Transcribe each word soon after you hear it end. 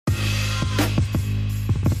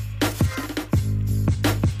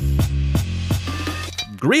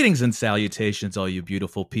Greetings and salutations, all you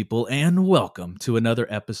beautiful people, and welcome to another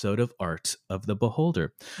episode of Art of the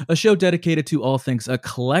Beholder, a show dedicated to all things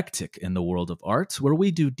eclectic in the world of art, where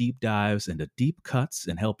we do deep dives into deep cuts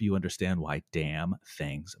and help you understand why damn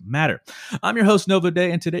things matter. I'm your host, Nova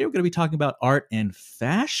Day, and today we're going to be talking about art and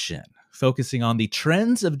fashion, focusing on the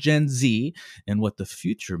trends of Gen Z and what the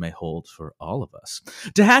future may hold for all of us.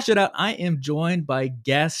 To hash it out, I am joined by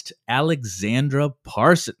guest Alexandra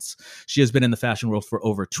Parsons. She has been in the fashion world for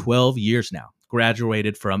over 12 years now,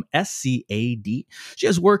 graduated from SCAD. She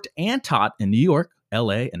has worked and taught in New York,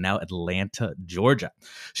 LA, and now Atlanta, Georgia.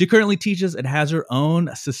 She currently teaches and has her own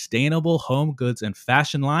sustainable home goods and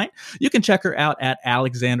fashion line. You can check her out at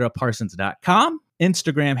alexandraparsons.com.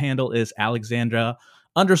 Instagram handle is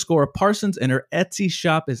Alexandra_Parsons, and her Etsy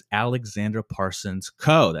shop is Alexandra Parsons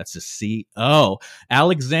Co. That's a C-O.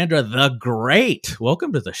 Alexandra the Great,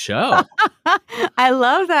 welcome to the show. I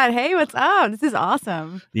love that. Hey, what's up? This is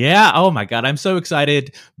awesome. Yeah. Oh my God. I'm so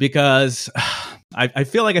excited because I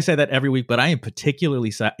feel like I say that every week, but I am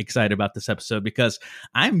particularly excited about this episode because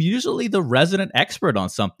I'm usually the resident expert on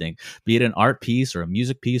something, be it an art piece or a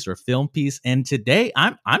music piece or a film piece. And today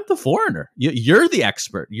I'm the foreigner. You're the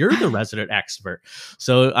expert. You're the resident expert.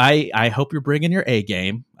 So I hope you're bringing your A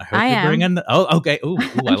game. I hope you're bringing okay. Ooh,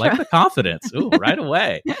 I like the confidence. Ooh, right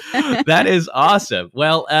away. That is awesome.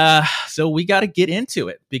 Well, so we got to get into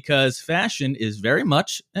it because fashion is very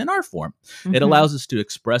much an art form. Mm-hmm. It allows us to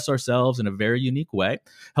express ourselves in a very unique way,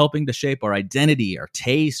 helping to shape our identity, our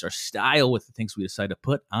taste, our style with the things we decide to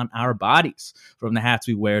put on our bodies, from the hats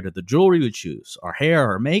we wear to the jewelry we choose, our hair,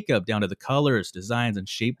 our makeup, down to the colors, designs, and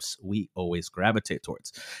shapes we always gravitate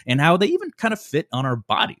towards, and how they even kind of fit on our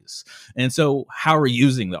bodies. And so how we're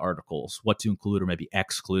using the articles, what to include or maybe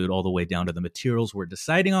exclude, all the way down to the materials we're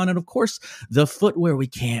deciding on, and of course, the footwear we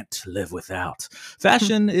can't live without.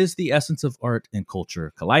 Fashion is the essence of art and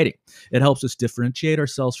culture colliding. It helps us differentiate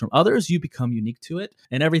ourselves from others. You become unique to it,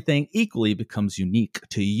 and everything equally becomes unique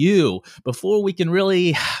to you. Before we can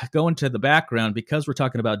really go into the background, because we're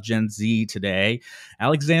talking about Gen Z today,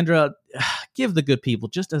 Alexandra, give the good people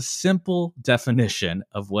just a simple definition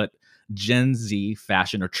of what Gen Z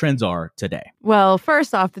fashion or trends are today. Well,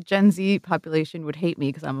 first off, the Gen Z population would hate me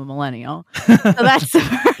because I'm a millennial. So that's the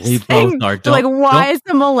first we thing. Both are. Why is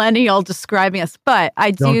the millennial describing us? But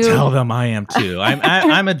I do. Don't tell them I am too.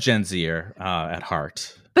 I'm a Gen Zer at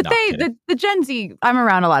heart. But the Gen Z, I'm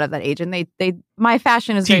around a lot of that age, and my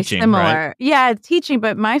fashion is teaching, very similar. Right? Yeah, teaching,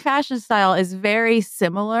 but my fashion style is very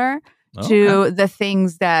similar to the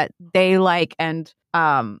things that they like, and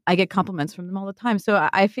I get compliments from them all the time. So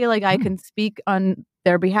I feel like I can speak on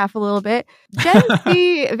their behalf a little bit. Gen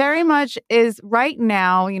Z very much is right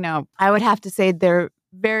now, I would have to say they're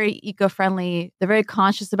very eco-friendly. They're very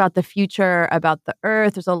conscious about the future, about the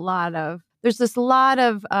earth. There's this lot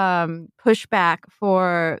of pushback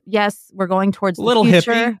for, yes, we're going towards a little the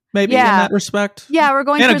future. Hippie, maybe in that respect. Yeah, we're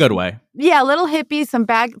going in a good way. Yeah, a little hippie, some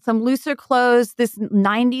looser clothes, this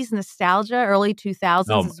 90s nostalgia, early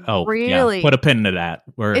 2000s. Really, yeah. Put a pin into that.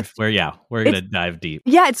 We're going to dive deep.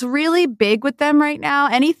 Yeah, it's really big with them right now.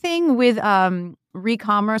 Anything with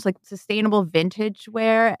re-commerce, like sustainable vintage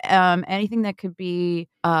wear, anything that could be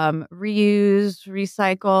reused,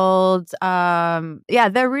 recycled.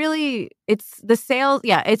 They're really, it's the sales.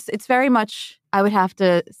 Yeah, it's very much, I would have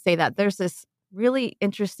to say that there's this really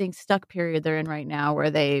interesting stuck period they're in right now where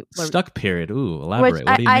stuck period. Ooh, elaborate.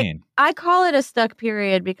 What do you mean? I call it a stuck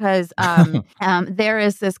period because there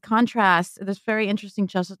is this contrast, this very interesting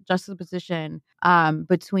juxtaposition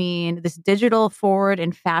between this digital forward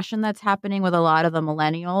in fashion that's happening with a lot of the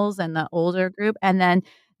millennials and the older group, and then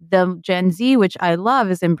the Gen Z, which I love,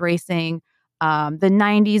 is embracing the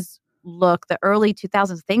 90s look, the early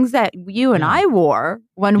 2000s, things that you and I wore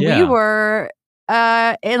when we were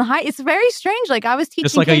in high. It's very strange. Like I was teaching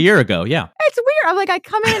just like kids, a year ago. Yeah. It's weird. I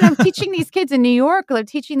come in and I'm teaching these kids in New York. I'm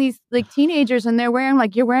teaching these like teenagers, and they're wearing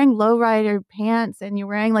you're wearing lowrider pants, and you're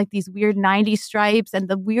wearing like these weird 90s stripes, and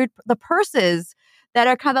the purses that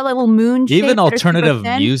are kind of little moon shaped. Even alternative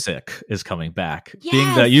music is coming back.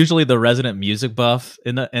 Yes. Being usually the resident music buff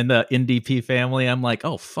in the NDP family, I'm like,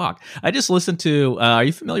 oh fuck. I just listened to are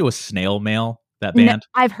you familiar with Snail Mail? That band? No,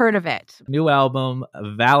 I've heard of it. New album,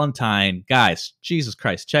 Valentine. Guys, Jesus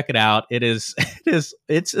Christ, check it out. It's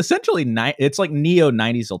essentially it's like neo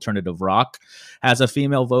 90s alternative rock. Has a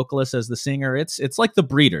female vocalist as the singer. It's like the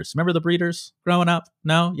Breeders. Remember the Breeders growing up?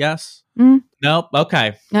 No? Yes? Mm. Nope.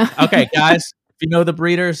 Okay. Okay, guys, if you know the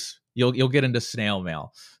Breeders, you'll get into Snail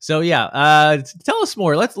Mail. So tell us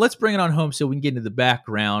more. Let's bring it on home so we can get into the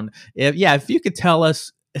background. If you could tell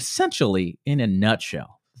us essentially in a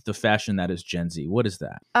nutshell of fashion that is Gen Z? What is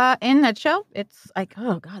that? In a nutshell, it's like,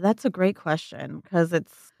 oh God, that's a great question because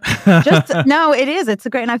it's just no, it is. It's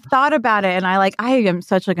a great, and I've thought about it, and I am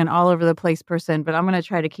such like an all over the place person, but I'm gonna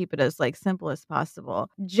try to keep it as like simple as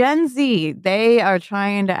possible. Gen Z, they are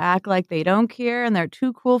trying to act like they don't care and they're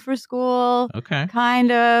too cool for school. Okay.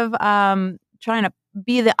 Kind of trying to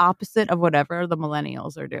be the opposite of whatever the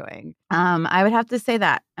millennials are doing. I would have to say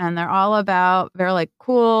that. And they're all about very like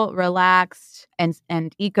cool, relaxed,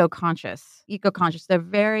 and eco-conscious. Eco-conscious. They're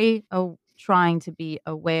very trying to be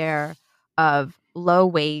aware of low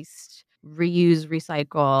waste, reuse,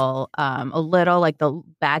 recycle, a little like the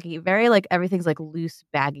baggy, very like everything's like loose,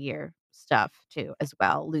 baggier stuff too, as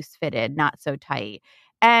well. Loose fitted, not so tight.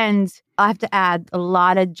 And I have to add a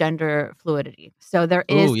lot of gender fluidity. So there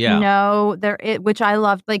is which I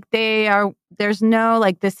love. Like there's no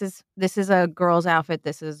like this is a girl's outfit,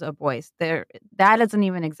 this is a boy's. That doesn't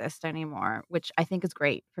even exist anymore, which I think is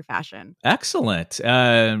great for fashion. Excellent.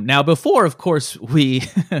 Now, before, of course, we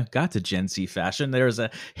got to Gen Z fashion, there's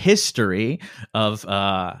a history of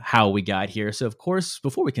how we got here. So, of course,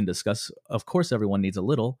 before we can discuss, of course, everyone needs a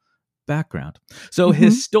little background. So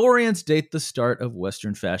historians date the start of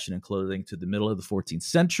Western fashion and clothing to the middle of the 14th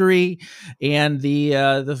century, and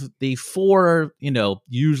the four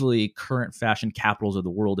usually current fashion capitals of the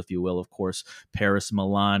world, if you will, of course, Paris,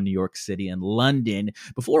 Milan, New York City, and London.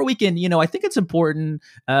 Before we can, I think it's important,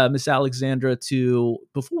 Miss Alexandra, to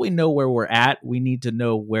before we know where we're at, we need to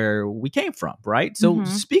know where we came from, right? So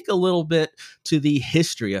speak a little bit to the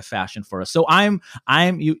history of fashion for us. So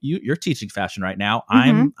you're teaching fashion right now.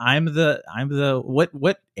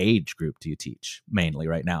 What age group do you teach mainly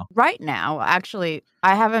right now? Right now, actually,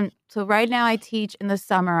 I haven't. So right now I teach in the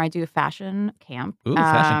summer. I do a fashion camp. Ooh,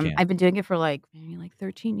 fashion camp. I've been doing it for maybe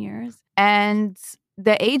 13 years. And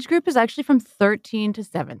the age group is actually from 13 to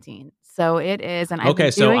 17. So it is. And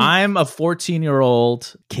so I'm a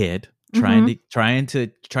 14-year-old kid trying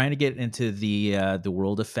to get into the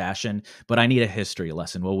world of fashion, but I need a history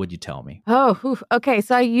lesson. What would you tell me? Oh, okay.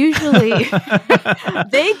 So I usually I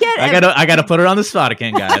gotta put her on the spot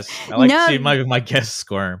again, guys. I like to see my guests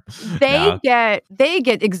squirm. They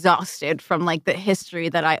get exhausted from like the history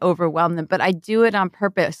that I overwhelm them, but I do it on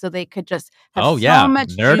purpose so they could just have so much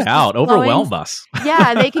nerd out, overwhelm us.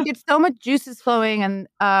 Yeah, they can get so much juices flowing, and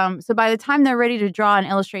so by the time they're ready to draw and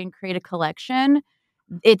illustrate and create a collection,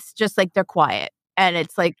 it's just like they're quiet. And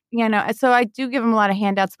it's like, so I do give them a lot of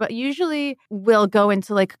handouts, but usually we'll go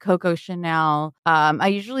into like Coco Chanel. I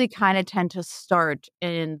usually kind of tend to start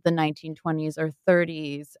in the 1920s or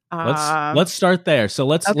 30s. Let's start there. So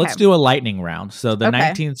let's do a lightning round. So the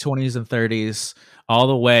 1920s and 30s all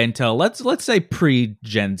the way until let's say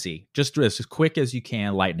pre-Gen Z. Just as quick as you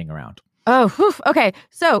can, lightning round. Oh, okay.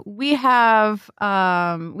 So we have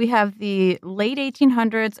the late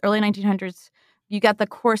 1800s, early 1900s. You got the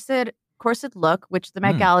corset look, which the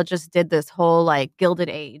Met Gala just did this whole like Gilded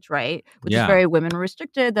Age, right? Which is very women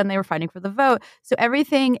restricted. Then they were fighting for the vote. So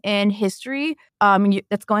everything in history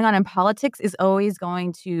that's going on in politics is always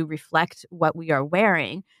going to reflect what we are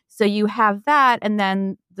wearing. So you have that, and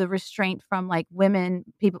then the restraint from like women,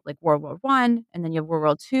 people like World War I, and then you have World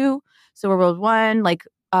War II. So World War I, like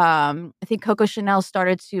I think Coco Chanel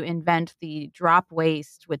started to invent the drop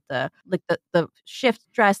waist with the shift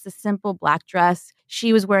dress, the simple black dress.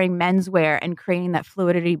 She was wearing menswear and creating that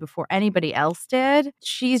fluidity before anybody else did.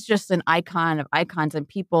 She's just an icon of icons, and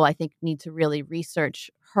people I think need to really research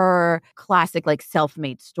her classic like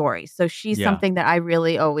self-made story. So she's something that I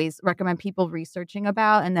really always recommend people researching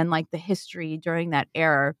about, and then like the history during that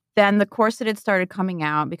era. Then the corseted started coming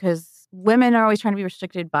out because women are always trying to be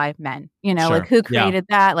restricted by men, like who created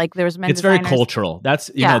that? Like there was men. It's designers. Very cultural. That's,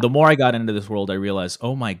 the more I got into this world, I realized,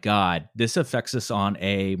 oh my God, this affects us on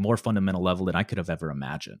a more fundamental level than I could have ever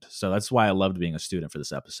imagined. So that's why I loved being a student for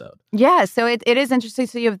this episode. Yeah. So it is interesting.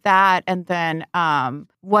 So you have that. And then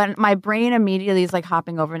when my brain immediately is like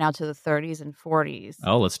hopping over now to the 30s and 40s.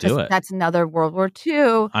 Oh, let's do it. That's another World War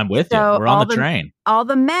II. I'm with you. We're on the train. All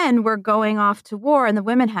the men were going off to war and the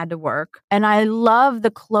women had to work. And I love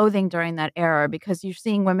the clothing during that era because you're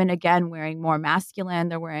seeing women again wearing more masculine.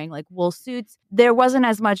 They're wearing like wool suits. There wasn't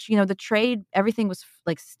as much, the trade, everything was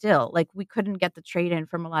like still, like we couldn't get the trade in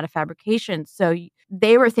from a lot of fabrication. So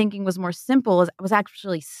they were thinking was more simple, was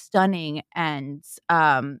actually stunning and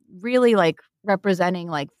really like representing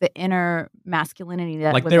like the inner masculinity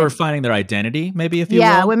that like women, they were finding their identity, maybe, if you will.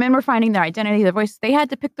 Yeah, women were finding their identity, their voice. They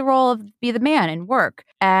had to pick the role of be the man and work.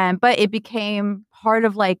 But it became part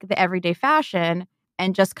of like the everyday fashion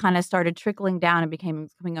and just kind of started trickling down and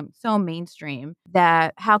becoming so mainstream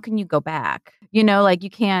that how can you go back? Like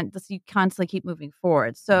you constantly keep moving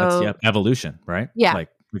forward. So that's evolution, right? Yeah. Like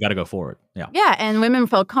we got to go forward. Yeah. Yeah, and women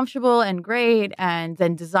felt comfortable and great, and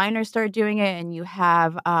then designers started doing it, and you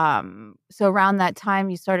have so around that time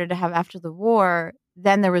you started to have after the war,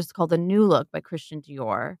 then there was called the New Look by Christian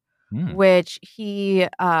Dior, which he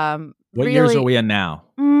what really, years are we in now?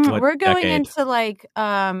 What we're going decade? into like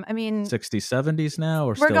I mean 60s, 70s now, or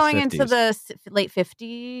we're still going 50s? into the late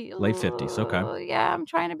 50s. Late 50s. Okay. Yeah, I'm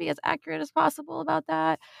trying to be as accurate as possible about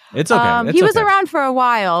that. It's okay. He was around for a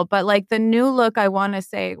while, but like the New Look, I want to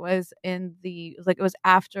say was it was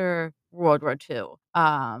after World War II.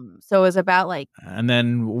 So it was about like. And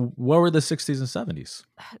then what were the 60s and 70s?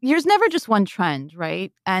 There's never just one trend,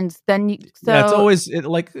 right? And then it's always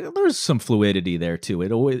there's some fluidity there too.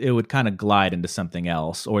 It would kind of glide into something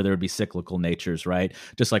else, or there would be cyclical natures, right?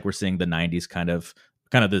 Just like we're seeing the 90s kind of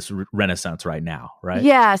this renaissance right now, right?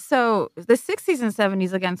 Yeah. So the 60s and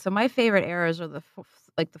 70s again. So my favorite eras are the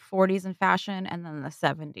 40s in fashion, and then the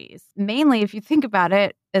 70s. Mainly, if you think about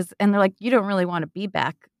it, and they're like, you don't really want to be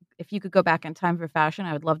back. If you could go back in time for fashion,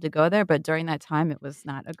 I would love to go there. But during that time, it was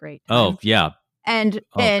not a great time. Oh, yeah. And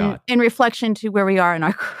in reflection to where we are in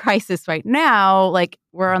our crisis right now, like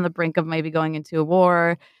we're on the brink of maybe going into a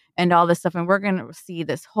war and all this stuff. And we're going to see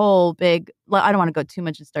this whole big, I don't want to go too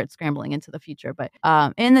much and start scrambling into the future, but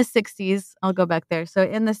in the 60s, I'll go back there. So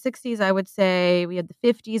in the 60s, I would say we had the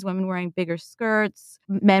 50s, women wearing bigger skirts.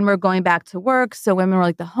 Men were going back to work. So women were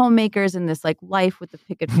like the homemakers in this like life with the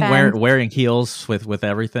picket fence. Wearing heels with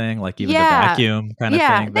everything, like even the vacuum kind of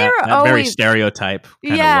thing. They were that very stereotype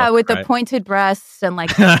kind of look, with the pointed breasts and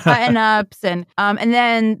like the button-ups. And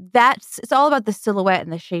then it's all about the silhouette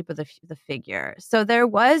and the shape of the figure. So there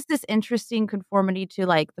was this interesting conformity to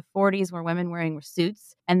like the 40s where women wearing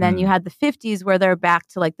suits. And then you had the 50s where they're back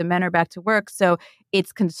to like the men are back to work. So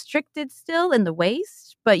it's constricted still in the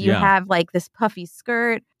waist, but you have like this puffy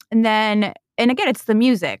skirt. And again, it's the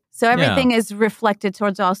music. So everything is reflected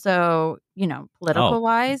towards also, political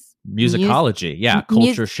wise. Musicology.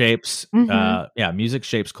 Culture shapes. Music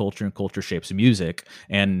shapes culture and culture shapes music.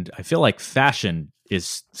 And I feel like fashion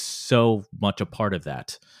is so much a part of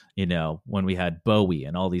that. When we had Bowie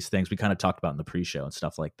and all these things we kind of talked about in the pre-show and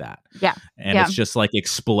stuff like that. Yeah. And it's just like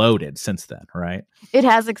exploded since then, right? It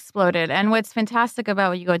has exploded. And what's fantastic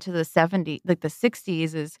about when you go to the 70s, like the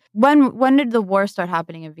 60s is when did the war start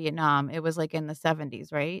happening in Vietnam? It was like in the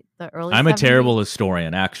 70s, right? The early I'm 70s? A terrible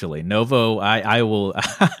historian, actually. Novo, I will,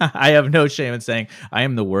 I have no shame in saying I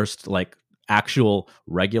am the worst, like, actual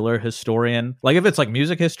regular historian. Like if it's like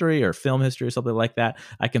music history or film history or something like that,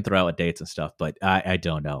 I can throw out dates and stuff, but I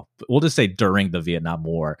don't know. We'll just say during the Vietnam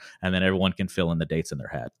War, and then everyone can fill in the dates in their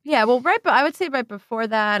head. Yeah, well, I would say right before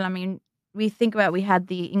that, I mean, we had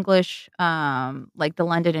the English, like the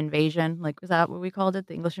London invasion, like was that what we called it?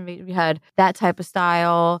 The English invasion. We had that type of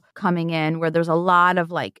style coming in where there's a lot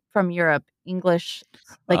of like from Europe, English,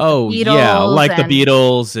 like the Beatles the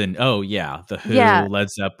Beatles and the Who, Led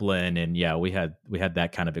Zeppelin, and we had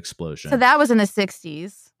that kind of explosion. So that was in the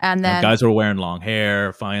 60s. And then guys were wearing long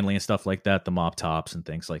hair finally and stuff like that, the mop tops and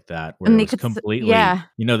things like that, where it was completely,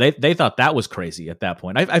 they thought that was crazy at that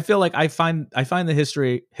point. I feel like I find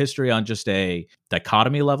the history on just a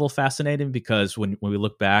dichotomy level fascinating, because when we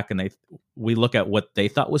look back and we look at what they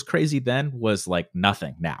thought was crazy then was like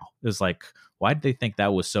nothing now. It was like, why did they think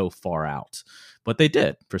that was so far out? But they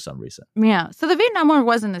did for some reason. Yeah. So the Vietnam War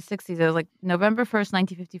was in the 60s. It was like November 1st,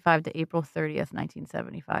 1955 to April 30th,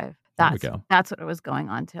 1975. That's what it was going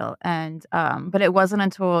on till. And but it wasn't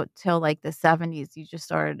until like the 70s you just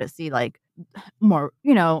started to see like more, the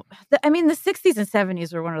 60s and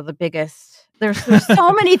 70s were one of the biggest. There's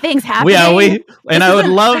so many things happening. I would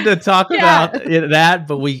love to talk about that,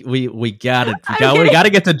 but we gotta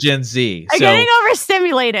get to Gen Z. I'm getting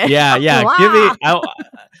overstimulated. Yeah. Wow.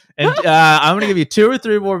 I'm going to give you 2 or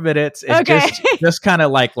 3 more minutes. And just kind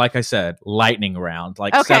of like I said, lightning round.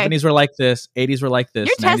 Like 70s were like this, 80s were like this,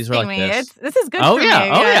 You're 90s were like me. this. This is good for me.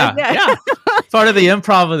 Yeah. Part of the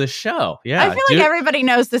improv of the show. Yeah. I feel like everybody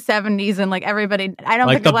knows the 70s and like everybody, I don't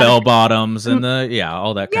like think the bell bottoms and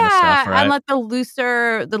all that kind of stuff, right? And like the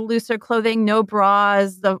looser clothing, no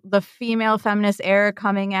bras, the female feminist era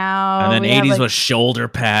coming out. And then 80s was shoulder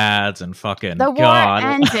pads and fucking the war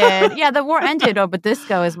ended. Yeah, the war ended. Oh, but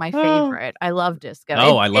disco is my favorite. I love disco.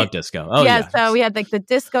 I love disco. Oh yeah. So we had like the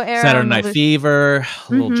disco era. Saturday Night Fever,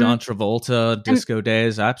 little John Travolta disco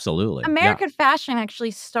days. Absolutely. American fashion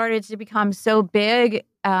actually started to become so big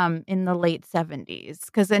in the late 70s,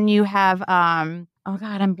 because then you have oh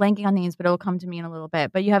God, I'm blanking on names, but it'll come to me in a little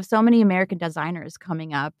bit. But you have so many American designers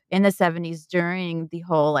coming up in the 70s during the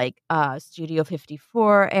whole like Studio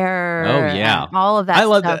 54 era. Oh yeah, all of that. I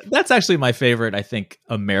love that. That's actually my favorite, I think,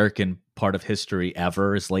 American part of history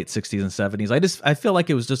ever is late 60s and 70s. I feel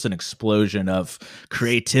like it was just an explosion of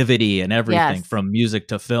creativity and everything from music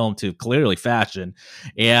to film to clearly fashion.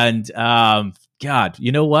 And God,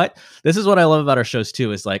 you know what? This is what I love about our shows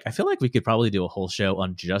too, is like, I feel like we could probably do a whole show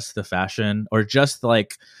on just the fashion, or just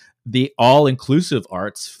like the all-inclusive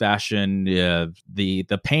arts, fashion,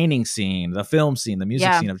 the painting scene, the film scene, the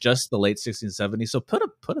music scene of just the late 60s and 70s. So put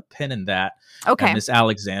a pin in that, Miss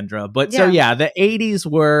Alexandra. But so the 80s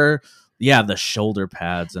were the shoulder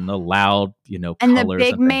pads and the loud, and the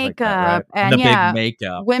big makeup, and the big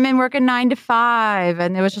makeup. Women working 9 to 5,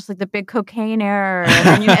 and it was just like the big cocaine era.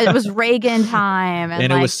 And then it was Reagan time, and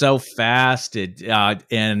like, it was so fast.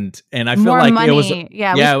 And I feel more like money. It was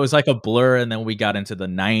it was like a blur. And then we got into the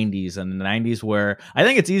 90s, and the 90s where I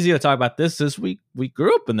think it's easy to talk about this, is we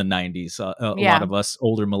grew up in the 90s. A lot of us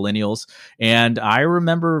older millennials, and I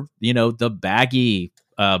remember the baggy.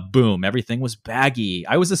 Boom! Everything was baggy.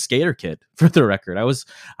 I was a skater kid, for the record. I was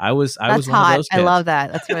That's one hot. of those kids. I love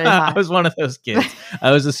that. That's really hot. I was one of those kids.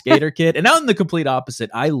 I was a skater kid, and now I'm the complete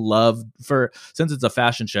opposite. I love, since it's a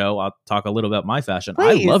fashion show, I'll talk a little about my fashion.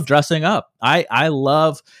 Please. I love dressing up. I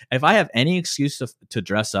love, if I have any excuse to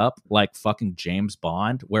dress up like fucking James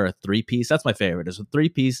Bond, wear a 3-piece. That's my favorite. It's a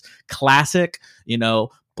 3-piece classic.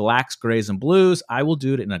 Blacks, grays, and blues. I will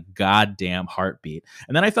do it in a goddamn heartbeat.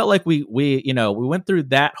 And then I felt like we went through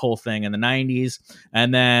that whole thing in the 90s,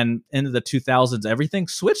 and then into the 2000s, everything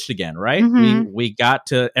switched again, right? Mm-hmm. We got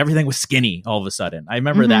to, everything was skinny all of a sudden. I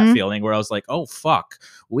remember that feeling where I was like, oh fuck,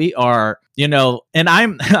 we are, and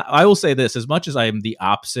I will say this, as much as I am the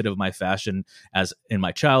opposite of my fashion as in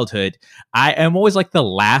my childhood, I am always like the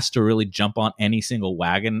last to really jump on any single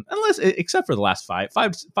wagon, except for the last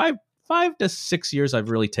 5 to 6 years, I've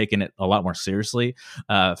really taken it a lot more seriously.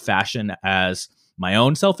 Fashion as my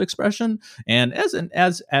own self-expression, and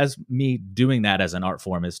as me doing that as an art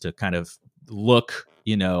form is to kind of look,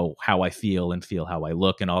 how I feel and feel how I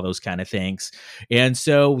look and all those kind of things. And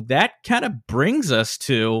so that kind of brings us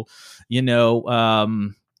to,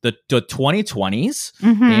 the 2020s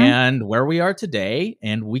and where we are today,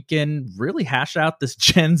 and we can really hash out this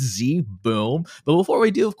Gen Z boom. But before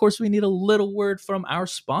we do, of course, we need a little word from our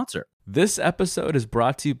sponsor. This episode is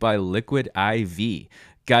brought to you by Liquid IV.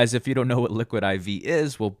 Guys, if you don't know what Liquid IV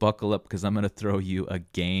is, well, buckle up, because I'm going to throw you a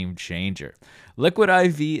game changer. Liquid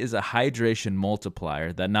IV is a hydration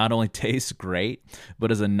multiplier that not only tastes great,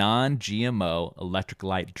 but is a non-GMO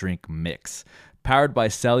electrolyte drink mix. Powered by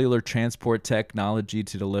cellular transport technology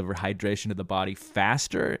to deliver hydration to the body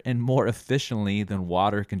faster and more efficiently than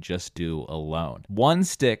water can just do alone. One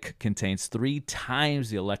stick contains 3 times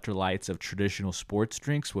the electrolytes of traditional sports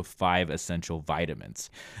drinks with 5 essential vitamins.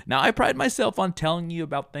 Now, I pride myself on telling you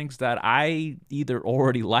about things that I either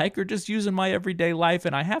already like or just use in my everyday life,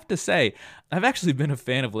 and I have to say, I've actually been a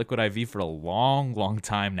fan of Liquid IV for a long, long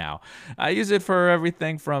time now. I use it for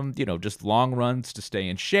everything from, just long runs to stay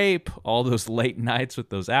in shape, all those late nights with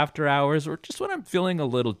those after hours, or just when I'm feeling a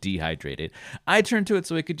little dehydrated. I turn to it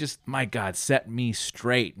so it could just, my God, set me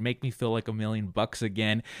straight, make me feel like $1,000,000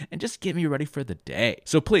 again, and just get me ready for the day.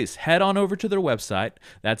 So please head on over to their website.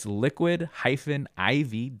 That's liquid-iv.com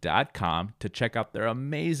to check out their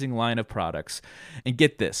amazing line of products. And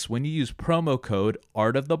get this, when you use promo code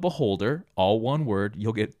Art of the Beholder, all one word,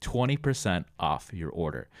 you'll get 20% off your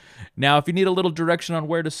order. Now, if you need a little direction on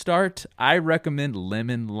where to start, I recommend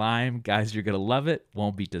lemon lime. Guys, you're going to love it,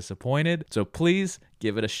 won't be disappointed. So please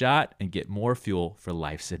give it a shot and get more fuel for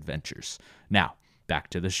life's adventures. Now, back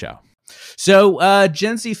to the show. So,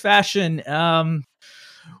 Gen Z fashion,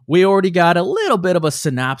 we already got a little bit of a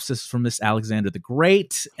synopsis from Miss Alexandra the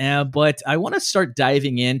Great, but I want to start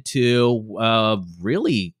diving into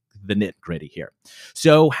really the nitty-gritty here.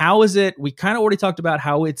 So how is it? We kind of already talked about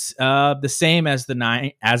how it's the same as the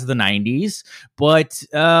 90s, but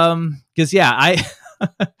because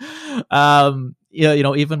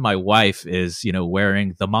even my wife is,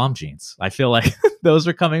 wearing the mom jeans. I feel like those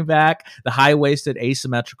are coming back. The high-waisted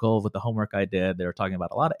asymmetrical with the homework I did. They were talking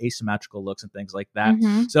about a lot of asymmetrical looks and things like that.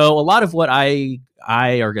 So a lot of what I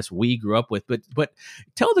guess we grew up with, but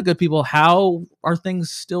tell the good people, how are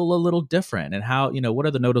things still a little different, and how, what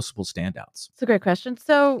are the noticeable standouts? It's a great question.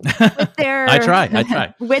 So with their, I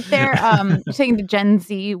try. With their, saying the Gen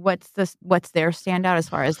Z, what's their standout as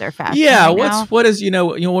far as their fashion? Yeah. Right what is, we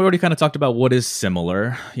already kind of talked about what is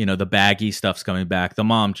similar, the baggy stuff's coming back. The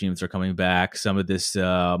mom jeans are coming back. Some of this,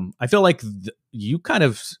 I feel like you kind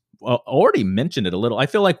of already mentioned it a little. I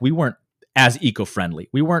feel like we weren't as eco-friendly.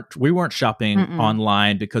 We weren't shopping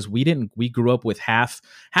online because we grew up with half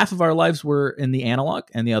of our lives were in the analog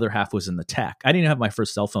and the other half was in the tech. I didn't have my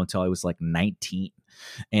first cell phone until I was like 19.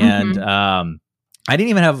 And I didn't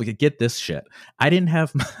even have get this shit. I didn't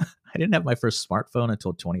have I didn't have my first smartphone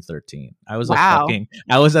until 2013. I was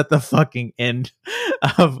I was at the fucking end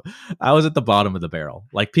of I was at the bottom of the barrel.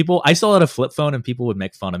 Like people, I still had a flip phone and people would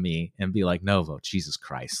make fun of me and be like, "Novo, Jesus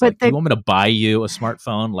Christ. But like, you want me to buy you a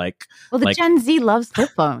smartphone?" The Gen Z loves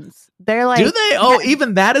flip phones. They're like, do they? Oh,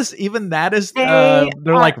 even that is they're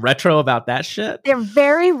like retro about that shit. They're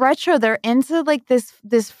very retro. They're into like this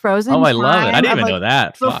frozen. Oh, I love it. I didn't even know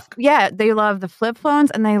that. Fuck. Yeah, they love the flip phones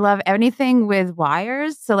and they love anything with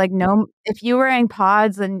wires. So like, no, if you were wearing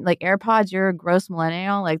pods and like AirPods, you're a gross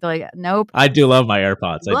millennial. Like they're like, nope. I do love my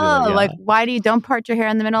AirPods. I do. Yeah. Like, why do you don't part your hair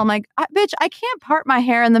in the middle? I'm like, bitch, I can't part my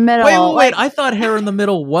hair in the middle. Wait. I thought hair in the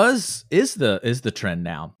middle is the trend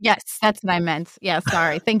now. Yes, that's what I meant. Yeah,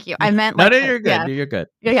 sorry. Thank you. I meant no, you're good. Yeah. You're good.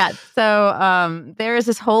 Yeah. So there is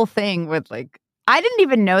this whole thing with like, I didn't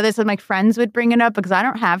even know this, and my friends would bring it up because I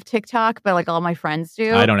don't have TikTok, but like all my friends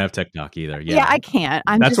do. I don't have TikTok either. Yeah, I can't.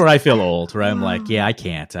 That's where I feel old. Where I'm like, yeah, I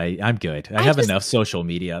can't. I'm good. I have enough social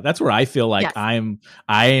media. That's where I feel like yes.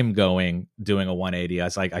 I am doing a 180. I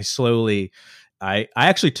was like, I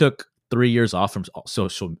actually took 3 years off from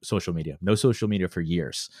social media. No social media for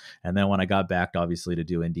years. And then when I got back, obviously, to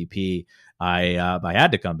do NDP, I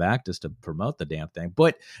had to come back just to promote the damn thing.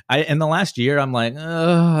 But in the last year, I'm like,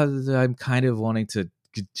 I'm kind of wanting to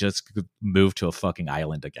just move to a fucking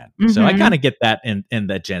island again. Mm-hmm. So I kind of get that in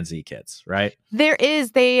the Gen Z kids, right? There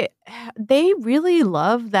is, they really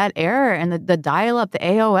love that era and the dial up, the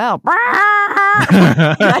AOL.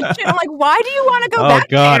 I'm like, why do you want to go back? Oh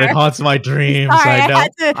God, there? It haunts my dreams. Sorry, I know.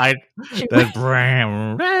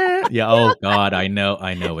 Yeah. Oh God, I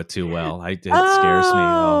know it too well. It scares me.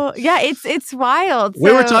 Oh. Yeah, it's wild.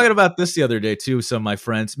 We were talking about this the other day too. Some of my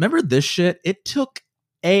friends remember this shit. It took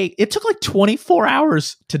like 24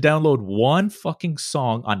 hours to download one fucking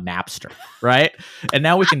song on Napster, right? And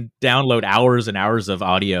now we can download hours and hours of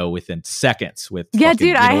audio within seconds with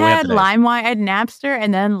dude, I had LimeWire, I had Napster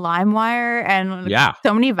and then LimeWire and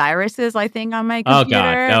so many viruses, I think, on my computer.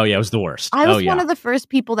 Oh God. Oh yeah, it was the worst. I was one of the first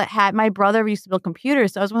people that had, my brother used to build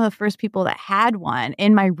computers, so I was one of the first people that had one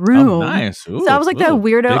in my room. Oh, nice. Ooh, so I was like the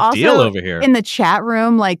weirdo big also deal over here. In the chat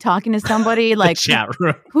room, like talking to somebody like chat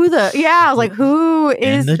room. I was like, who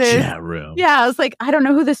is in the this? Chat room. Yeah, I was like, I don't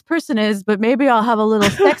know who this person is, but maybe I'll have a little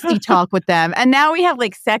sexy talk with them. And now we have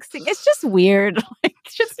like sexting. It's just weird. Like,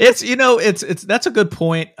 it's that's a good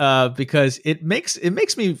point because it makes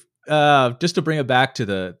me just to bring it back to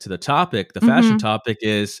the topic, the fashion topic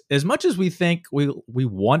is, as much as we think we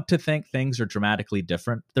want to think things are dramatically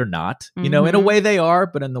different, they're not. In a way they are,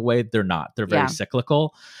 but in the way they're not. They're very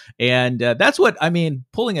cyclical, and that's what I mean.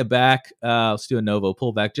 Pulling it back, let's do a Novo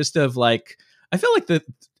pullback, just of like. I feel like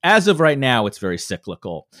as of right now, it's very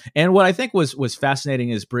cyclical. And what I think was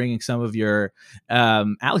fascinating is bringing some of your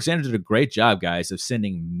Alexander did a great job, guys, of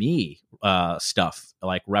sending me stuff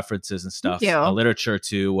like references and stuff, literature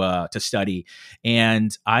to study.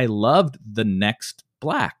 And I loved The Next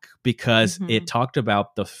Black because it talked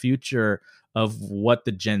about the future of what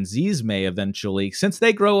the Gen Zs may eventually, since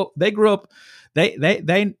they grew up,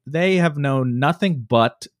 they have known nothing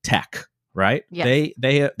but tech. Right. Yes.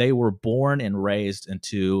 They were born and raised in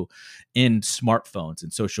smartphones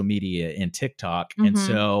and social media and TikTok. And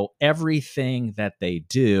so everything that they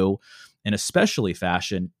do, and especially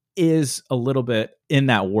fashion, is a little bit in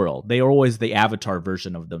that world. They are always the avatar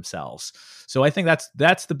version of themselves. So I think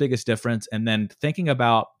that's the biggest difference. And then thinking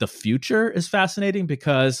about the future is fascinating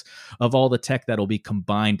because of all the tech that'll be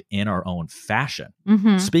combined in our own fashion.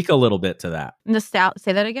 Speak a little bit to that.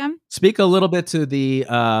 Say that again. Speak a little bit to the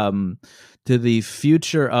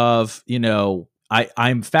future of,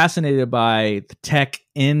 I'm fascinated by the tech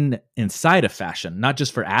inside of fashion, not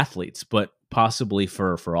just for athletes, but possibly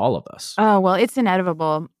for all of us. Oh, well, it's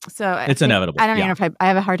inevitable. So it's inevitable. I don't know if I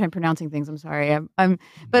have a hard time pronouncing things. I'm sorry.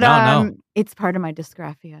 It's part of my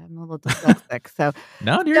dysgraphia. I'm a little dyslexic. So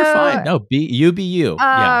no, you're fine. No, be you.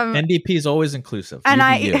 NDP is always inclusive. And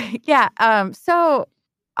so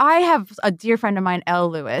I have a dear friend of mine, L.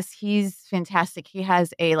 Lewis. He's fantastic. He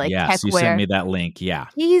has a tech you sent me that link. Yeah,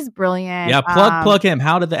 he's brilliant. Yeah, plug him.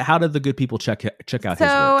 How did the good people check out his work?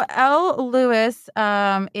 So L. Lewis,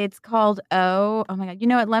 it's called oh my God. You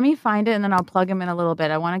know what? Let me find it and then I'll plug him in a little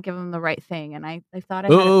bit. I want to give him the right thing, and I thought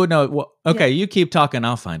no. Well, okay, you keep talking.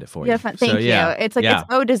 I'll find it for you. Thank you. It's like it's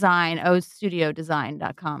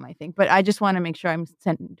ODesign.com, I think. But I just want to make sure I'm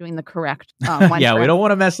doing the correct one. Yeah, we don't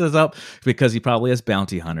want to mess this up because he probably has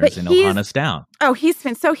bounty hunters and he'll hunt us down. Oh,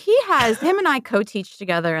 so he has him and I co-teach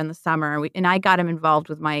together in the summer, and I got him involved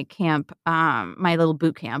with my camp, my little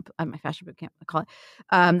boot camp, my fashion boot camp, I call it,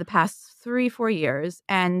 the past 3-4 years.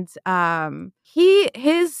 And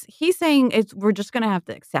he's saying we're just gonna have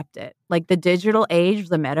to accept it, like the digital age,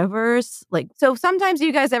 the metaverse. Like, so sometimes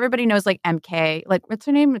everybody knows like MK, like what's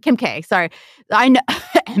her name, Kim K. Sorry, I know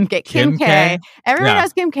MK, Kim K. Everyone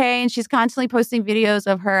knows Kim K, and she's constantly posting videos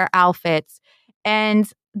of her outfits. And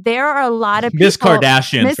there are a lot of people. Miss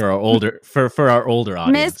Kardashian for our older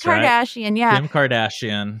audience. Miss Kardashian, right? Yeah. Kim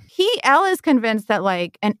Kardashian. Elle is convinced that,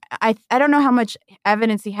 like, and I don't know how much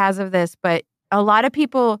evidence he has of this, but a lot of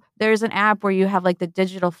people, there's an app where you have like the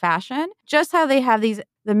digital fashion, just how they have these,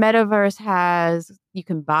 the metaverse has, you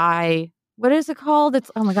can buy. What is it called? It's,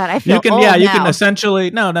 oh my God, I feel old now. You can essentially,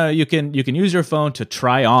 you can use your phone to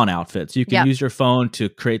try on outfits. You can use your phone to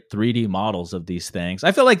create 3D models of these things.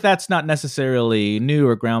 I feel like that's not necessarily new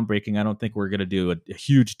or groundbreaking. I don't think we're going to do a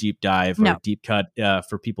huge deep dive or deep cut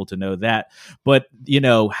for people to know that. But,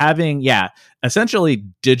 having, essentially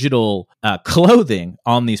digital clothing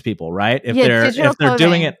on these people, right? If they're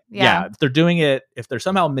doing it, if they're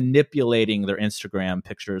somehow manipulating their Instagram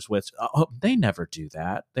pictures, which they never do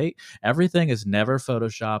that. Everything is never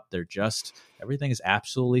photoshopped. Everything is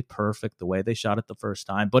absolutely perfect the way they shot it the first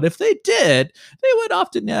time. But if they did, they would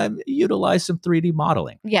often utilize some 3D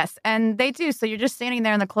modeling. Yes, and they do. So you're just standing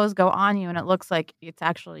there and the clothes go on you and it looks like it's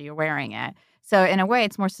actually you're wearing it. So in a way,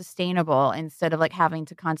 it's more sustainable instead of like having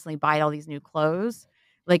to constantly buy all these new clothes.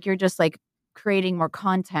 Like you're just like creating more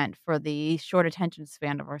content for the short attention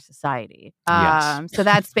span of our society. Yes. So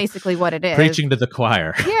that's basically what it is. Preaching to the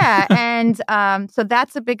choir. Yeah. And so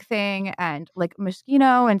that's a big thing. And like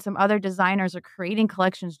Moschino and some other designers are creating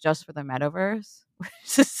collections just for the metaverse.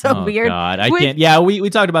 Which is so weird. God, I can't. Yeah, we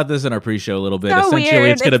talked about this in our pre-show a little bit. So essentially,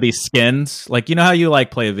 weird. It's going to be skins. Like, you know how you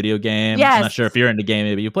like play a video game? Yes. I'm not sure if you're into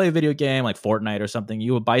gaming, but you play a video game like Fortnite or something,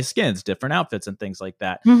 you would buy skins, different outfits and things like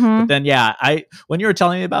that. Mm-hmm. But then, when you were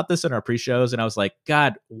telling me about this in our pre-shows, and I was like,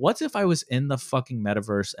 God, what if I was in the fucking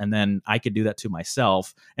metaverse and then I could do that to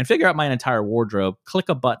myself and figure out my entire wardrobe, click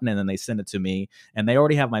a button, and then they send it to me, and they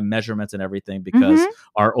already have my measurements and everything because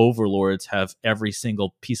our overlords have every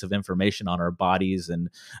single piece of information on our bodies and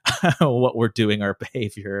what we're doing, our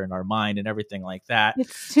behavior and our mind and everything like that.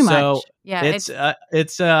 It's too much. Yeah,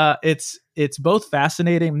 it's both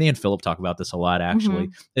fascinating. Me and Philip talk about this a lot, actually.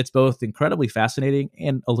 It's both incredibly fascinating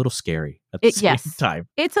and a little scary at the same time.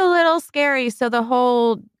 It's a little scary. So the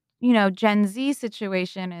whole, Gen Z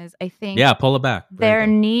situation is, I think, pull it back. Their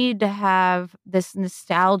need to have this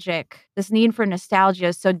need for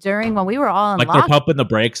nostalgia. So when we were all in like they're pumping the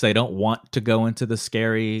brakes, they don't want to go into the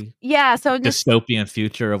scary, dystopian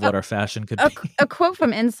future of what our fashion could be. A quote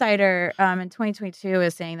from Insider in 2022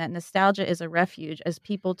 is saying that nostalgia is a refuge as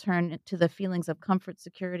people turn to the feelings of comfort,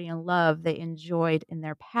 security, and love they enjoyed in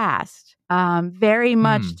their past. Very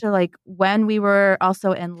much to like when we were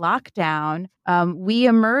also in lockdown. We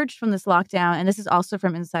emerged from this lockdown, and this is also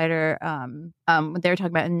from Insider. When they were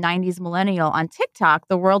talking about a 90s millennial on TikTok,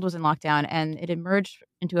 the world was in lockdown, and it emerged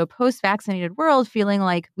into a post-vaccinated world, feeling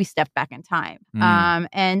like we stepped back in time.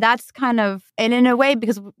 And that's kind of, and in a way,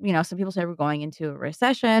 because some people say we're going into a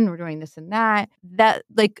recession, we're doing this and that. That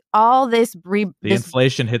like all this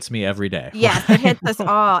inflation hits me every day. Yes, it hits us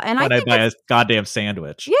all. And when I buy a goddamn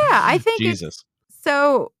sandwich. Yeah, I think Jesus.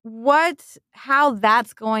 So how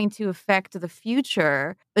that's going to affect the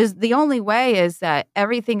future is the only way is that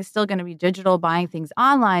everything is still going to be digital, buying things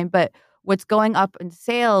online. But what's going up in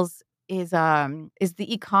sales is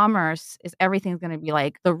the e-commerce, is everything's going to be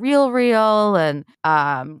like the real and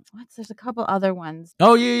there's a couple other ones.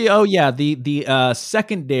 Oh yeah. The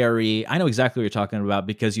secondary, I know exactly what you're talking about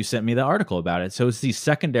because you sent me the article about it. So it's these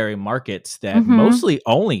secondary markets that mostly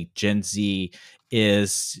only Gen Z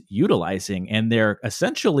is utilizing, and they're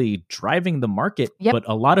essentially driving the market. But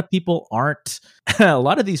a lot of people aren't. A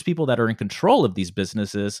lot of these people that are in control of these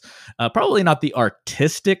businesses, probably not the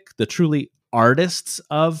truly artists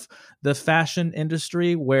of the fashion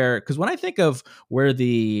industry, because when I think of where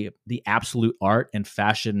the absolute art and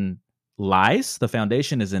fashion lies, the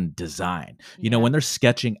foundation is in design. When they're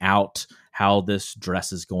sketching out how this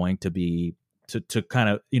dress is going to be, to kind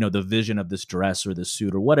of, the vision of this dress or this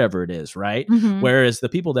suit or whatever it is, right? Whereas the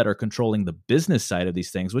people that are controlling the business side of these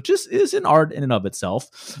things, which is an art in and of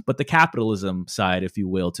itself, but the capitalism side, if you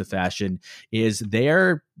will, to fashion is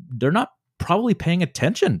they're not probably paying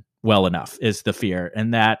attention well enough, is the fear.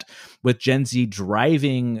 And that with Gen Z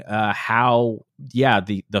driving the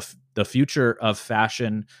future of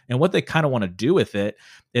fashion and what they kind of want to do with it,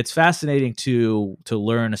 it's fascinating to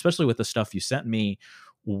learn, especially with the stuff you sent me,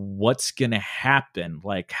 what's going to happen,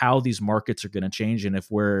 like how these markets are going to change, and if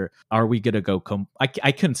are we going to go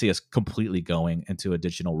I couldn't see us completely going into a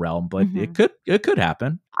digital realm, but it could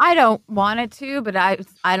happen. I don't want it to, but I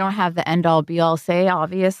don't have the end all be all say,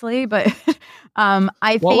 obviously, but I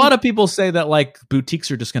think a lot of people say that like boutiques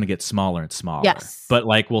are just going to get smaller and smaller. Yes. But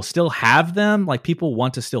like we'll still have them. Like people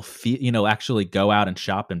want to still feel, actually go out and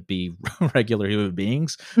shop and be regular human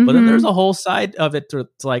beings. But then there's a whole side of it to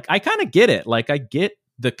like, I kind of get it. Like I get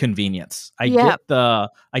the convenience. I get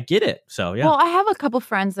it. So yeah. Well, I have a couple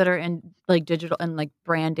friends that are in like digital and like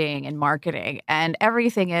branding and marketing, and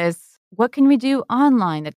everything is, what can we do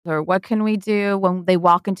online? Or what can we do when they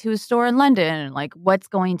walk into a store in London? Like, what's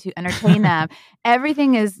going to entertain them?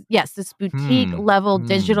 Everything is, yes, this boutique level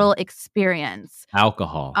digital experience.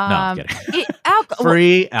 Alcohol. No, I'm kidding. Alcohol.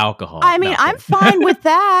 Free alcohol. I mean, I'm fine with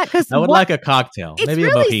that. I would like a cocktail. It's Maybe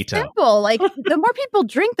really a mojito. Simple. Like, the more people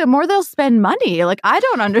drink, the more they'll spend money. Like, I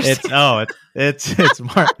don't understand.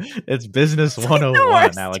 It's business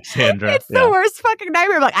 101, Alexandra. It's the worst fucking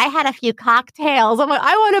nightmare. Like, I had a few cocktails. I'm like,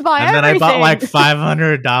 I want to buy everything. And then I bought like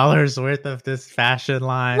 $500 worth of this fashion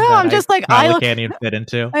line. No, I'm just like, I can't even fit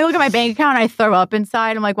into. I look at my bank account, and I throw up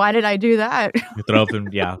inside. I'm like, why did I do that? You throw up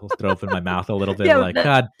in my mouth a little bit. Like,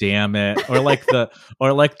 God damn it. Or like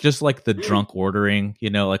just the drunk ordering,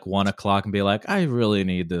 like 1 o'clock and be like, I really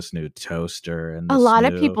need this new toaster. And a lot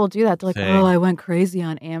of people do that. They're like, thing. oh, I went crazy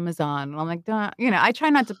on Amazon. And I'm like, I try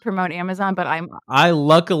not to promote Amazon, but I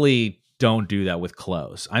luckily don't do that with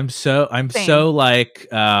clothes. I'm so like,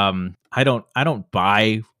 I don't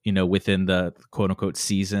buy, within the quote unquote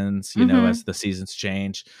seasons, as the seasons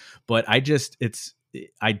change, but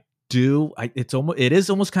it is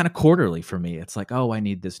almost kind of quarterly for me. It's like, oh, I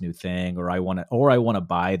need this new thing, or I want to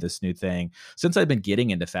buy this new thing. Since I've been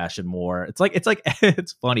getting into fashion more, it's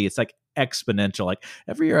funny. It's like exponential. Like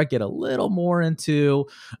every year I get a little more into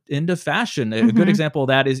fashion. A good example of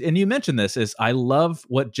that is, and you mentioned this, is I love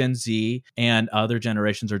what Gen Z and other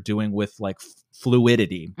generations are doing with like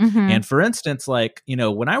fluidity. And for instance, like,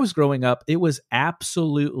 when I was growing up, it was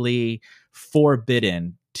absolutely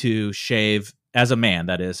forbidden to shave, as a man,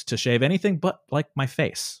 that is, to shave anything but like my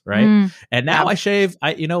face, right? And now I shave,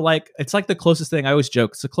 like it's like the closest thing. I always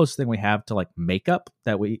joke, it's the closest thing we have to like makeup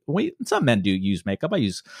that we some men do use makeup. I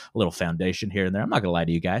use a little foundation here and there. I'm not gonna lie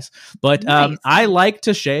to you guys, but Nice. I like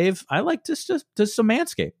to shave. I like to some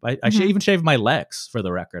manscape. I even shave my legs, for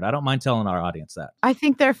the record. I don't mind telling our audience that. I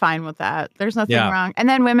think they're fine with that. There's nothing wrong. And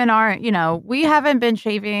then women aren't, we haven't been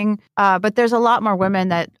shaving, but there's a lot more women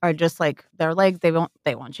that are just like their legs. They won't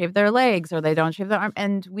shave their legs, or they don't shave their arm,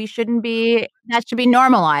 and we shouldn't be. That should be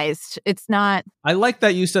normalized. It's not. I like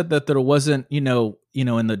that you said that there wasn't, in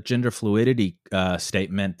the gender fluidity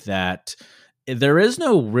statement, that there is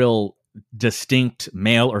no real distinct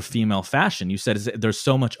male or female fashion. You said there's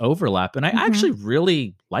so much overlap, and I actually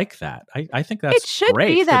really like that. I think that's it should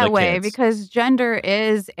great be that way, kids. because gender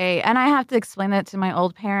is and I have to explain that to my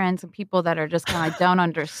old parents and people that are just kind of like, don't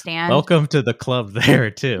understand. Welcome to the club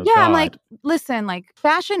there too. Yeah, God. I'm like, listen, like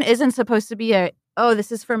fashion isn't supposed to be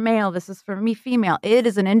this is for male, this is for me female. It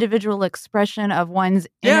is an individual expression of one's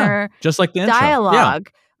inner, just like the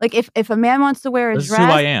dialogue. Yeah. Like if a man wants to wear a this dress, is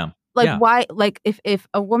who I am. Like why? Like if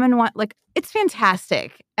a woman it's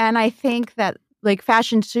fantastic, and I think that like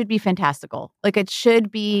fashion should be fantastical. Like it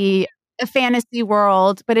should be a fantasy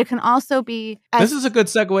world, but it can also be. This is a good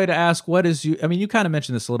segue to ask, you kind of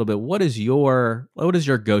mentioned this a little bit. What is your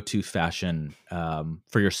go-to fashion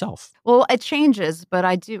for yourself? Well, it changes, but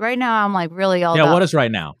I do right now. I'm like really all. Yeah, what is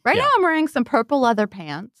right now? Right now, I'm wearing some purple leather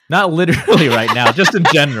pants. Not literally right now, just in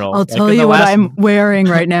general. I'll tell you what I'm wearing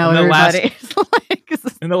right now, everybody.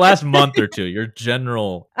 In the last month or two, your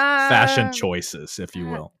general fashion choices, if you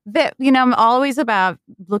will. I'm always about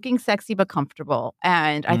looking sexy but comfortable.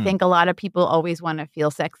 And I think a lot of people always want to